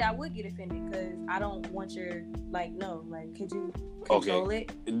I did, I would get offended because I don't want your no. Like, could you control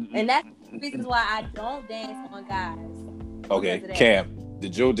it? And that's the reasons why I don't dance on guys. Okay, Cam,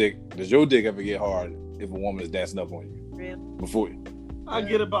 did your dick ever get hard if a woman is dancing up on you? Really? Before you? I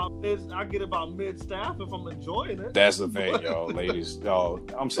get about mid staff if I'm enjoying it. That's the thing, y'all, ladies. Y'all,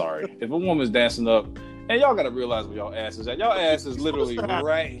 I'm sorry. If a woman's dancing up, and y'all gotta realize where y'all ass is at. Y'all ass is literally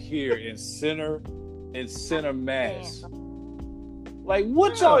right here in center and center mass. Like,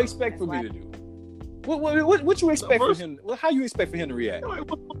 what y'all expect for me to do? What you expect for him? How you expect for him to react? What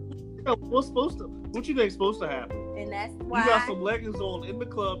you think supposed to happen? And that's why you got some leggings on in the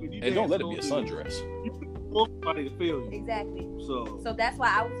club, and don't let it be a sundress. You want somebody to feel you. Exactly. So that's why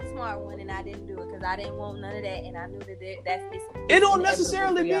I was a smart one, and I didn't do it because I didn't want none of that, and I knew that that's it don't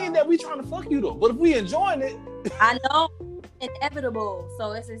necessarily mean that we trying to fuck you though, but if we enjoying it, I know inevitable.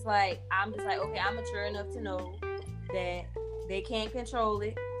 So it's just like I'm just like, okay, I'm mature enough to know that they can't control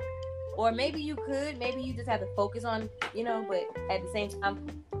it. Or maybe you could. Maybe you just have to focus on, but at the same time,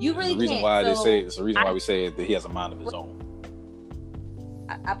 you really can't. It's the reason why we say that he has a mind of his own.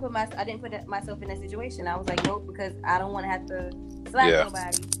 I didn't put myself in that situation. I was like, nope, because I don't want to have to slap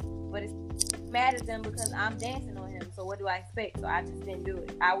nobody. But it's mad at them because I'm dancing on him. So what do I expect? So I just didn't do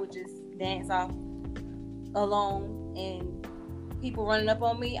it. I would just dance off alone, and people running up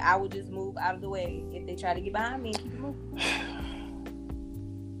on me, I would just move out of the way. If they try to get behind me, and keep it moving.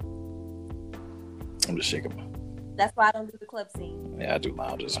 I'm just shaking. That's why I don't do the club scene. Yeah, I do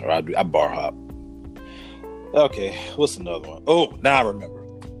lounges. Or I bar hop. Okay, what's another one? Oh, now I remember.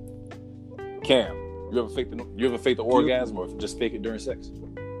 Cam, you ever fake the orgasm or just fake it during sex?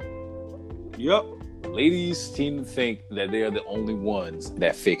 Yep. Ladies seem to think that they are the only ones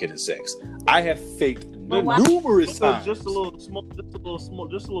that fake it in sex. I have faked numerous times. Just a little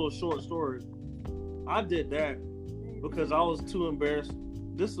short story. I did that because I was too embarrassed.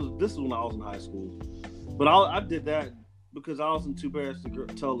 This was when I was in high school. But I did that because I wasn't too embarrassed to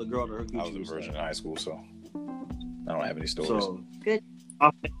tell the girl that her Gucci I was a virgin in high school, so I don't have any stories. So, good. I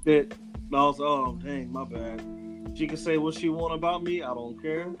faked it. I was, oh, dang, my bad. She can say what she want about me. I don't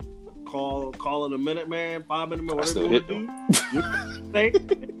care. Call it a minute man, 5 minute man, whatever you want to do. You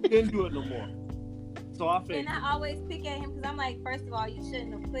didn't do it no more. So I faked it. And I always pick at him because I'm like, first of all, you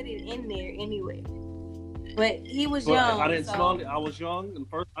shouldn't have put it in there anyway. But he was young. I didn't smell it. I was young, and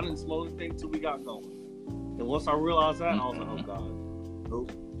first I didn't smell anything until we got going. And once I realized that, I was like, oh God.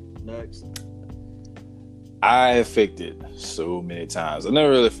 Nope. Next. I have faked it so many times. I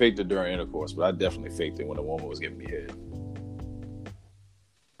never really faked it during intercourse, but I definitely faked it when a woman was giving me head.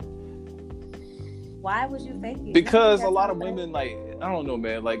 Why would you fake it? Because a lot of women, like, I don't know,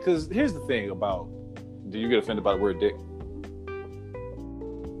 man. Like, because here's the thing about, do you get offended by the word dick?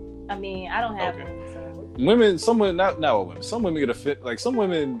 I mean, I don't have one. So. Women, some women, not all women, some women get offended. Like, some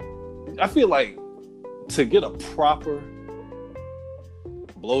women, I feel like to get a proper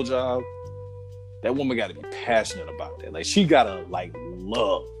blowjob, that woman got to be passionate about that. Like, she got to, like,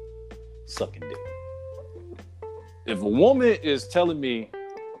 love sucking dick. If a woman is telling me,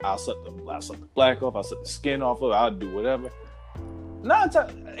 I'll suck the black off, I'll suck the skin off of it, I'll do whatever.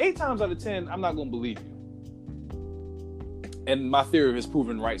 8 times out of 10, I'm not going to believe you. And my theory has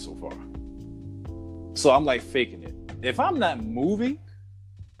proven right so far. So I'm like faking it. If I'm not moving,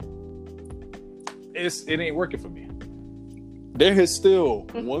 it ain't working for me. There is still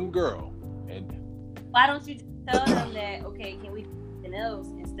one girl. And why don't you just tell them that, okay, can we do something else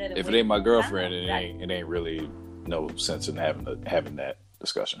instead of... If it ain't my girlfriend, it ain't really no sense in having that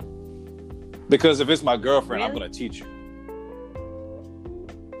discussion. Because if it's my girlfriend, really? I'm going to teach you.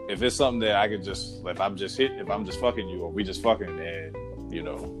 If it's something that I can just, if I'm just fucking you, or we just fucking, and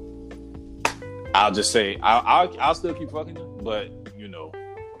I'll just say, I'll still keep fucking you, but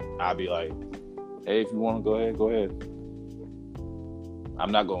I'll be like, hey, if you want to go ahead.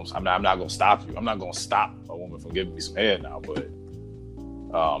 I'm not going to stop you. I'm not going to stop a woman from giving me some head now, but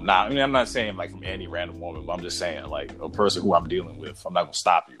I'm not saying like from any random woman, but I'm just saying like a person who I'm dealing with. I'm not going to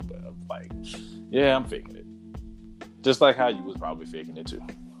stop you, but I'm like, yeah, I'm faking it. Just like how you was probably faking it too.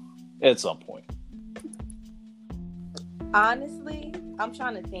 At some point. Honestly, I'm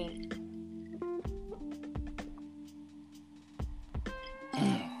trying to think.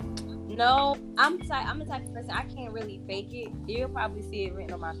 No, I'm the type of person, I can't really fake it. You'll probably see it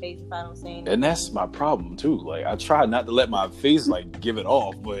written on my face if I don't say anything. And that's my problem too. Like, I try not to let my face like give it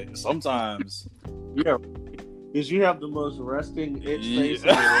off, but sometimes, yeah, because you have the most resting itch face in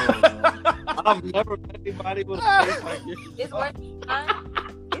the world. I've never met anybody with a face like this. It's worse than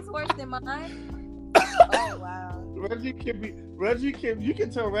mine. It's worse than mine. Oh wow. Reggie can you can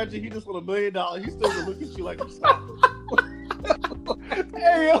tell Reggie he just won $1 million. He's still gonna look at you like a sucker.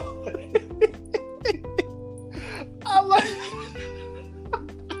 Hey, yo. I'm like,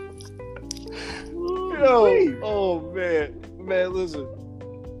 yo, oh man, listen,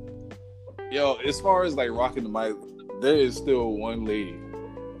 yo. As far as like rocking the mic, there is still one lady,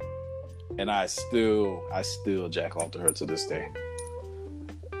 and I still jack off to her to this day.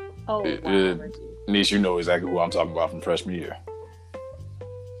 Oh, Niche, you know exactly who I'm talking about from freshman year.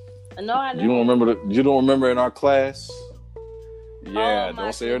 No, I know. You don't remember you don't remember in our class? Yeah, Oh, my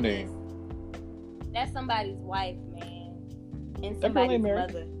don't say her goodness. name. That's somebody's wife, man. And That girl somebody's ain't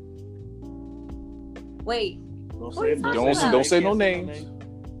married. mother. Wait, Don't Who you talking Don't about? don't say no Can't names.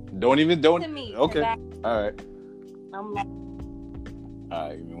 Don't even to me. Okay. 'cause All right. I'm like, All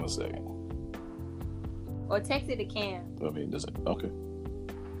right, give me 1 second. or text it to Cam. I mean, does it? Okay.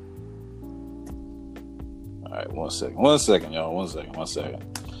 All right, 1 second. 1 second, y'all. 1 second. 1 second.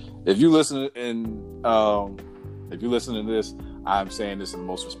 If you listen to this, I'm saying this in the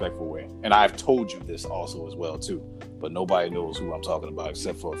most respectful way, and I've told you this also as well too. But nobody knows who I'm talking about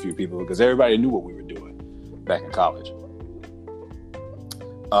except for a few people because everybody knew what we were doing back in college.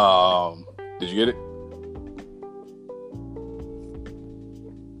 Did you get it?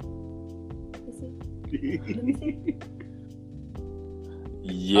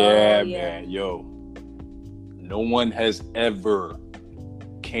 Yeah, Oh, yeah. man. Yo, no one has ever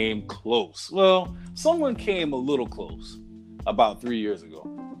came close. Well, someone came a little close about 3 years ago,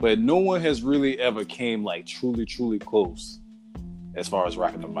 but no one has really ever came like truly, truly close as far as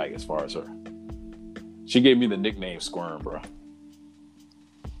rocking the mic, as far as her. She gave me the nickname Squirm, bro.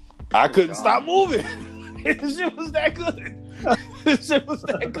 I couldn't stop moving. Shit was that good. Shit was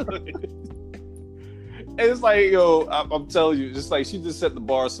that good. And it's like, yo, I'm telling you, just like she just set the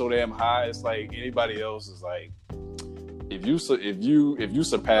bar so damn high. It's like anybody else is like, if you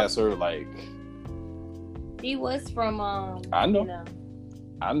surpass her, like He was from I know. You know,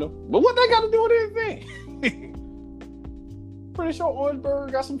 I know, but what they got to do with anything? Pretty sure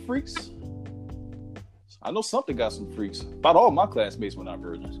Orangeburg got some freaks. I know something got some freaks. About all my classmates were not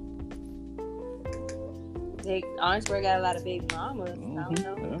virgins. Orangeburg got a lot of baby mamas. I don't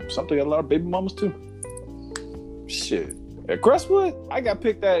know. Yeah, something got a lot of baby mamas too. Shit. At Crestwood, I got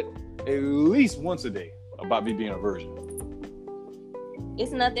picked at least once a day about me being a virgin.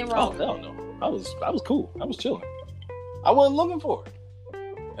 It's nothing Oh wrong. hell no. I was cool. I was chilling. I wasn't looking for it.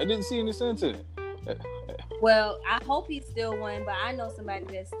 I didn't see any sense in it. Well, I hope he's still one, but I know somebody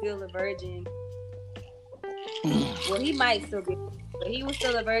that's still a virgin. Well, he might still be, but he was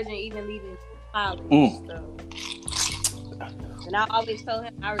still a virgin even leaving college. So. And I always told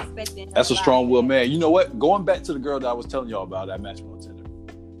him I respected him. That's a strong-willed man. You know what? Going back to the girl that I was telling y'all about that match on Tinder,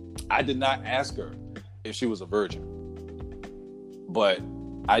 I did not ask her if she was a virgin, but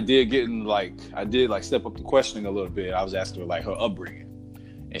I did step up the questioning a little bit. I was asking her like her upbringing,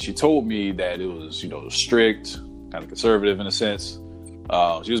 and she told me that it was strict, kind of conservative in a sense.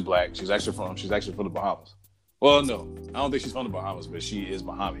 She was black. She's actually from the Bahamas. Well, no, I don't think she's from the Bahamas, but she is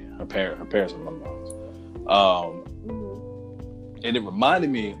Bahamian. Her parents are from the Bahamas. And it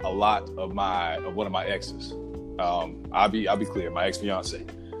reminded me a lot of one of my exes. I'll be clear, my ex-fiance.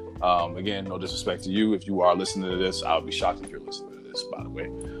 Again, no disrespect to you. If you are listening to this, I'll be shocked if you're listening to this, by the way.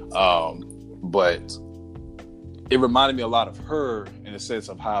 But it reminded me a lot of her in the sense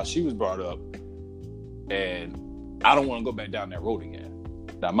of how she was brought up. And I don't want to go back down that road again.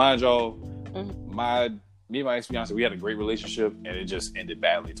 Now, mind y'all, me and my ex-fiance, we had a great relationship, and it just ended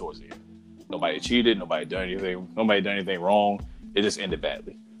badly towards the end. Nobody cheated. Nobody done anything wrong. It just ended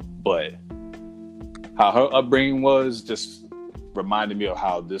badly. But how her upbringing was just reminded me of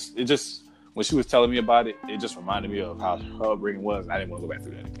how when she was telling me about it, it just reminded me of how her upbringing was. I didn't want to go back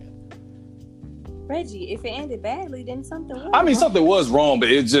through that again. Reggie, if it ended badly, then something was I mean, wrong. something was wrong, but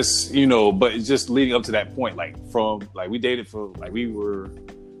it just, but it's just leading up to that point, we dated we were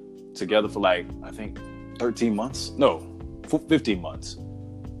together for I think 13 months. No, 15 months.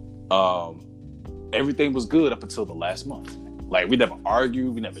 Everything was good up until the last month. We never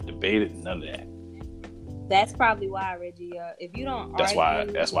argued, we never debated, none of that. That's probably why, Reggie. If you don't That's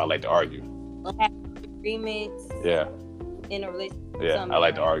argue, why I like to argue. or have agreements Yeah. in a relationship. Yeah, I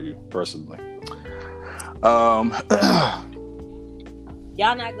like to argue personally. Y'all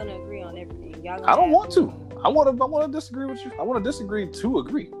not gonna agree on everything. Y'all. I don't want to. I want to disagree with you. I want to disagree to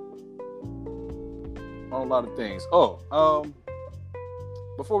agree on a lot of things.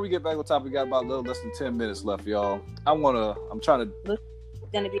 Before we get back on topic, we got about a little less than 10 minutes left, y'all. I'm trying to. It's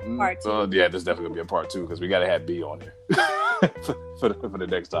gonna be part 2. Yeah, there's definitely gonna be a part 2 because we gotta have B on here for the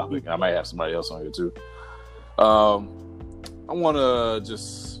next topic. I might have somebody else on here too. I want to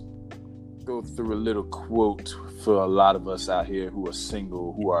just go through a little quote for a lot of us out here who are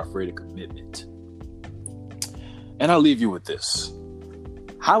single, who are afraid of commitment. And I'll leave you with this.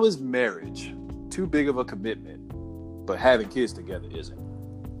 How is marriage too big of a commitment, but having kids together isn't?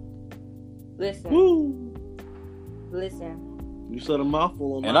 Listen. Woo. Listen. You said a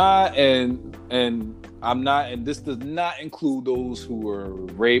mouthful on I'm not, and this does not include those who were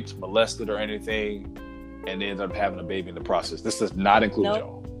raped, molested, or anything, and they ended up having a baby in the process. This does not include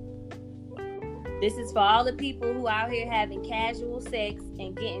y'all. This is for all the people who out here having casual sex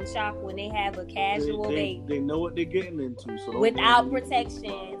and getting shocked when they have a casual baby. They know what they're getting into, so without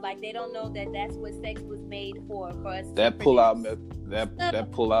protection. Like they don't know that that's what sex was made for us. That pull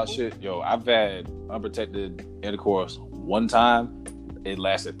out shit. Yo, I've had unprotected intercourse one time. It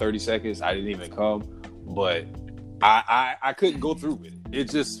lasted 30 seconds. I didn't even come, but I couldn't go through with it.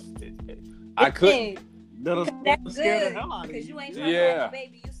 I couldn't. That's good because you ain't trying to have a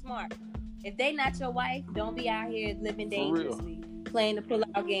baby. You smart. If they not your wife, don't be out here living dangerously, playing the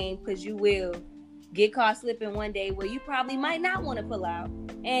pull-out game, because you will get caught slipping one day where you probably might not want to pull out,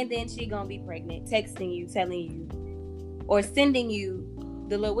 and then she gonna be pregnant, texting you, telling you, or sending you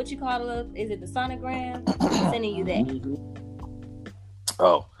the little, what you call it? Is it the sonogram? Sending you that.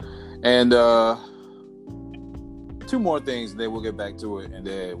 Oh, and 2 more things, then we'll get back to it, and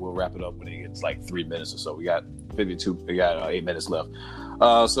then we'll wrap it up when it gets like 3 minutes or so. We got 8 minutes left.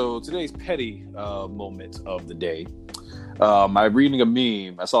 So today's petty moment of the day. I'm reading a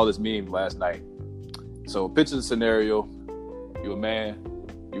meme. I saw this meme last night. So picture the scenario. You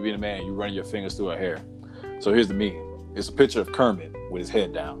being a man, you run your fingers through her hair. So here's the meme. It's a picture of Kermit with his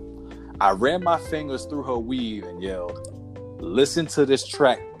head down. I ran my fingers through her weave and yelled, "Listen to this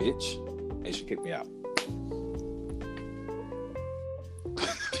track, bitch." And she kicked me out.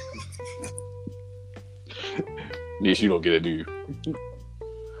 Nish, you don't get it, do you?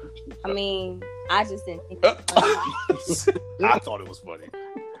 I mean, I just didn't think it was funny. I thought it was funny.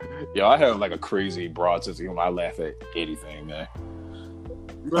 Yo, I have like a crazy broad sense of humor. I laugh at anything, man.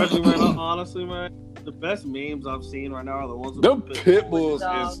 Reggie, man, honestly, man, the best memes I've seen right now are the ones with the pit bulls.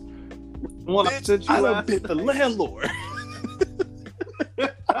 Is one I sent you. I done bit the landlord.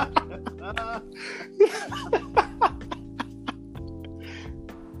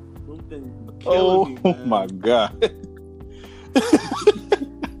 Oh my god.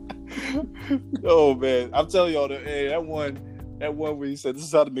 Oh man, I'm telling y'all that one where he said this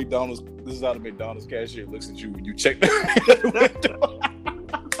is how the McDonald's cashier looks at you when you check the window.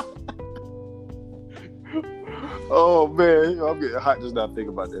 Oh man, I'm getting hot just not thinking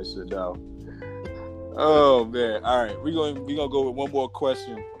about that shit now. Oh man. All right, we're gonna go with one more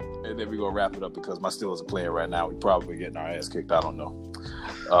question and then we're gonna wrap it up because my Steelers are playing right now. We're probably getting our ass kicked. I don't know.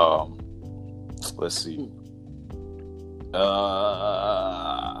 Let's see. All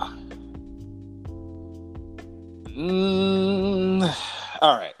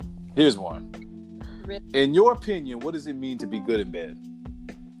right. Here's one. In your opinion, what does it mean to be good in bed?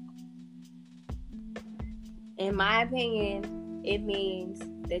 In my opinion, it means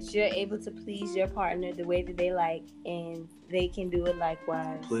that you're able to please your partner the way that they like, and they can do it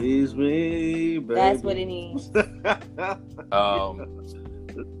likewise. Please me, baby. That's what it means.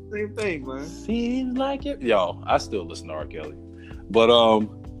 Same thing, man. Seems like it. Yo, I still listen to R. Kelly, but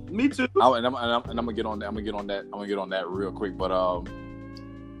me too. I'm gonna get on that. I'm gonna get on that real quick. But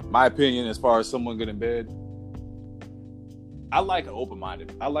my opinion, as far as someone good in bed, I like an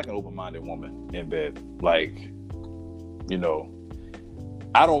open-minded woman in bed. Like, you know,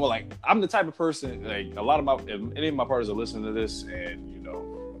 I don't like. I'm the type of person like a lot of if any of my partners are listening to this, and you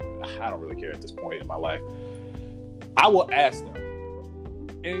know, I don't really care at this point in my life. I will ask them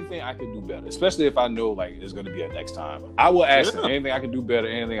anything I can do better, especially if I know like there's going to be a next time. I will ask them anything I can do better,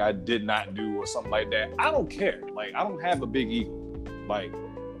 anything I did not do or something like that. I don't care. Like, I don't have a big ego. Like,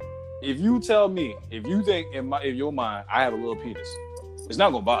 if you tell me, if you think in your mind I have a little penis, it's not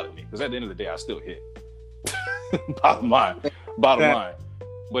going to bother me because at the end of the day I still hit. Bottom line.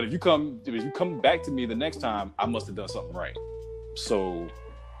 But if you come back to me the next time, I must have done something right. So.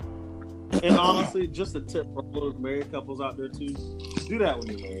 And honestly, just a tip for those married couples out there too: do that when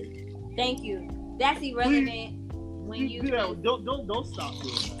you're married. Thank you. That's irrelevant when you do that. Don't stop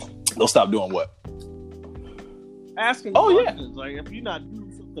doing that. Don't stop doing what? Asking questions. Like if you're not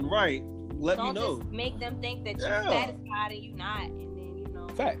doing something right, let me know. Just make them think that you're satisfied and you're not, and then you know.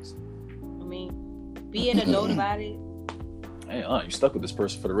 Facts. I mean, be an adult about it. Hey, you're stuck with this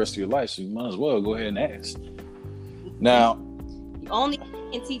person for the rest of your life, so you might as well go ahead and ask. Now, you only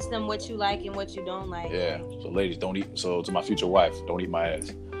can teach them what you like and what you don't like. Yeah. So, ladies, don't eat. So, to my future wife, don't eat my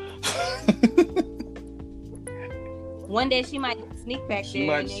ass. One day she might sneak back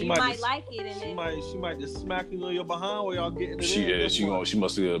there, and you might like it, and she might just smack you on your behind while y'all getting it. She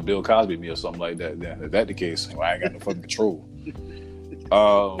must have Bill Cosby me or something like that. Yeah, if that's the case, well, I ain't got no fucking control.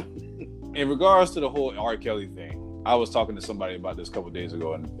 In regards to the whole R. Kelly thing, I was talking to somebody about this a couple of days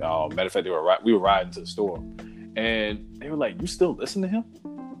ago, and matter of fact, we were riding to the store, and they were like, "You still listen to him?"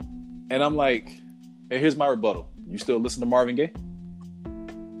 And I'm like, "Hey, here's my rebuttal. You still listen to Marvin Gaye?"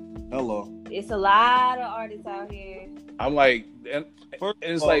 Hello. It's a lot of artists out here. I'm like, and First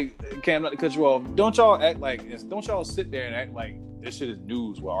it's of all, like, Cam, not to cut you off. Don't y'all sit there and act like this shit is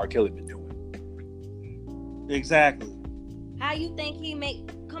news what R. Kelly been doing? exactly. How you think he make?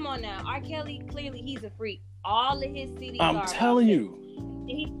 Come on now, R. Kelly clearly he's a freak. All of his CDs I'm are telling about you. sex.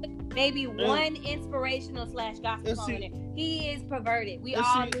 He put maybe one inspirational / gospel song in there. He is perverted. We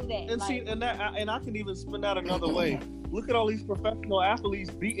all knew that. And Like, see, and I can even spin that another way. Look at all these professional athletes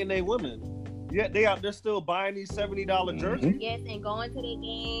beating their women. Yet they out there still buying these $70 jerseys. yes, and going to their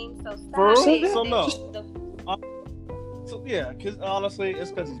games. So stop For real? it. So no. The- So yeah, because honestly,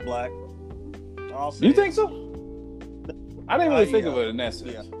 it's because he's black. I'll say You it. think so? I didn't really think yeah. of it in that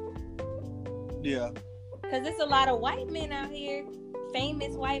sense. Yeah. Cause there's a lot of white men out here,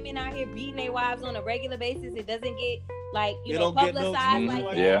 famous white men out here beating their wives on a regular basis. It doesn't get like They don't get no publicized views like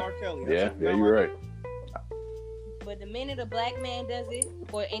like that. Yeah. R. Kelly. Yeah, That's you're right. But the minute a black man does it,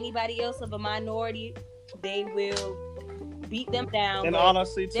 or anybody else of a minority, they will beat them down. And but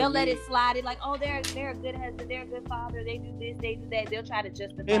honestly, to they'll me, let it slide. It like, oh, they're a good husband, they're a good father. They do this, they do that. They'll try to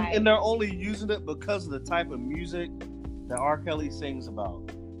justify it. and they're only using it because of the type of music that R. Kelly sings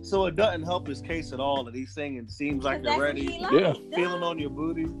about. So it doesn't help his case at all that he's singing "Seems Like That's You're what Ready," he likes. Yeah. feeling on your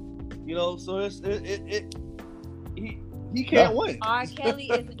booty. You know, so he can't win. R. Kelly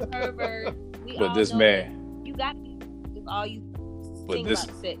is a pervert. We But all this know man, that. You got to if all you But sing this-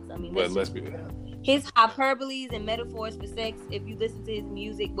 about sex. I mean, but listen. let's be His hyperboles and metaphors for sex, if you listen to his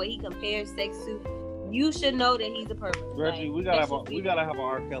music, what he compares sex to, you should know that he's a pervert. Reggie, Like, we gotta that should be- have an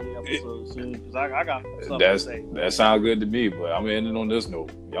R. Kelly episode soon because I got something to say. that sounds good to me. But I'm ending on this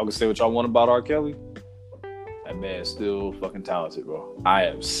note. Y'all can say what y'all want about R. Kelly. That man's still fucking talented, bro. I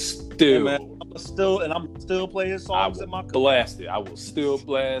am Hey, still. man, I'm still play his I songs in my will blast it. I will still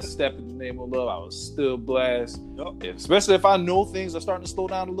blast Step in the Name of Love. I will still blast. Yup. Especially if I know things are starting to slow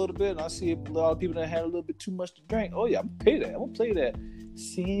down a little bit and I see a lot of people that had a little bit too much to drink. Oh, yeah, I'm going to pay that. I'm going to play that.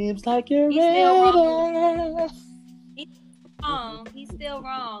 Seems like you're He's still ready. He's still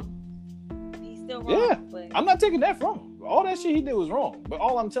wrong. He's still wrong. Yeah. But I'm not taking that from him. All that shit he did was wrong. But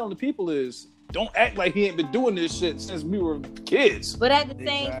all I'm telling the people is don't act like he ain't been doing this shit since we were kids. But at the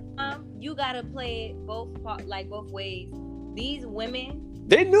same Exactly. time, you gotta play it both ways. These women,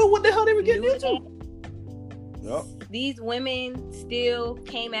 They knew what the hell they were getting knew into. that Yup. these women still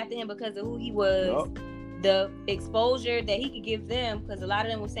came after him because of who he was. Yup. The exposure that he could give them, because a lot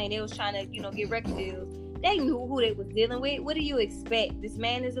of them were saying they was trying to, get record deals. They knew who they was dealing with. What do you expect? This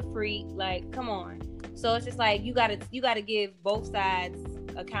man is a freak. Like, come on. So it's just like you gotta give both sides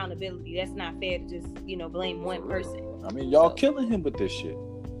accountability. That's not fair to just blame one person. I mean, y'all killing him with this shit.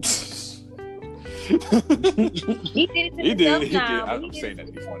 He did it to He himself did. now. but I'm he did saying it that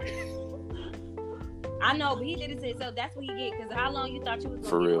to to be funny. I know, but he did it to himself. That's what he get. Because how long you thought you was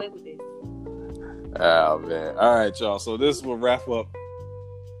For gonna get real. away with this? Oh man! All right, y'all. So this will wrap up.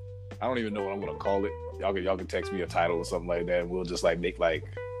 I don't even know what I'm gonna call it. Y'all can text me a title or something like that, and we'll just make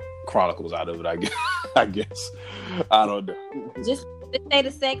chronicles out of it. I guess. I don't know. Just say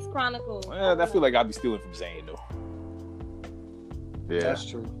the Sex Chronicle. I feel like I'd be stealing from Zane though. Yeah, That's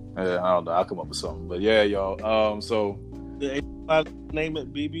true. I don't know. I'll come up with something. But yeah, y'all. So Name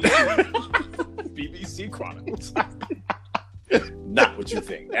it BBC. BBC Chronicles. Not what you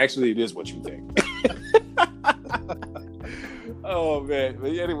think. Actually, it is what you think. Oh man.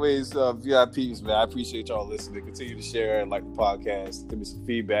 But anyways, VIPs, man, I appreciate y'all listening. Continue to share and like the podcast. Give me some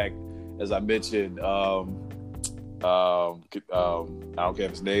feedback. As I mentioned, I don't care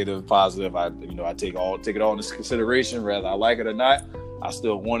if it's negative, positive. I take it all into consideration, whether I like it or not. I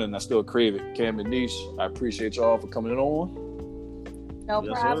still want it and I still crave it. Cam and Niche, I appreciate y'all for coming on. No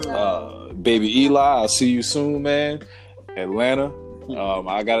Yes, problem. Baby Eli, I'll see you soon, man. Atlanta,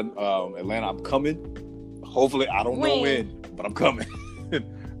 I got Atlanta. I'm coming. Hopefully, I don't know when, but I'm coming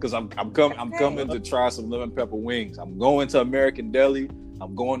because I'm coming to try some lemon pepper wings. I'm going to American Deli.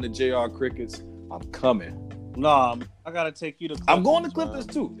 I'm going to JR Crickets. I'm coming. Nah, I gotta take you to Clifton's, I'm going to Clifton's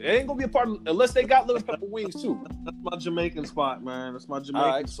too. It ain't gonna be a part of, unless they got lemon pepper wings too. That's my Jamaican spot, man. That's my Jamaican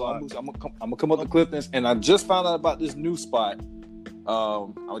All right, so spot. I'm gonna come up to Clifton's, and I just found out about this new spot.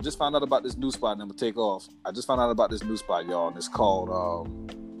 I just found out about this new spot, and I'm gonna take off. I just found out about this new spot, y'all, and it's called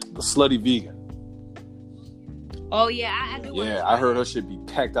the Slutty Vegan. Oh yeah, I do. Yeah, I heard her shit be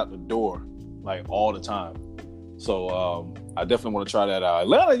packed out the door all the time. So I definitely want to try that out.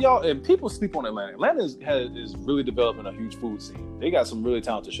 Atlanta, y'all, and people sleep on Atlanta. Atlanta is really developing a huge food scene. They got some really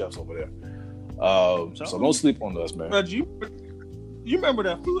talented chefs over there. So don't sleep on us, man. Reggie, you remember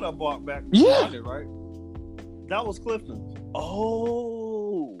that food I bought back? Yeah. Friday, right? That was Clifton's.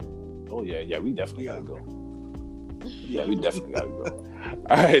 Oh yeah, we definitely gotta go. Yeah, we definitely gotta go.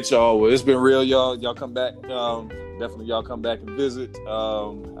 All right, y'all. Well, it's been real, y'all. Y'all come back. Definitely, y'all come back and visit.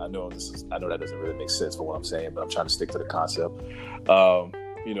 I know that doesn't really make sense for what I'm saying, but I'm trying to stick to the concept.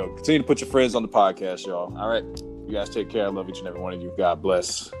 Continue to put your friends on the podcast, y'all. All right, you guys take care. I love each and every one of you. God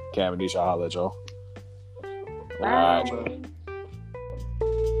bless. Cam and Nisha, I'll holla at y'all. Bye. All right.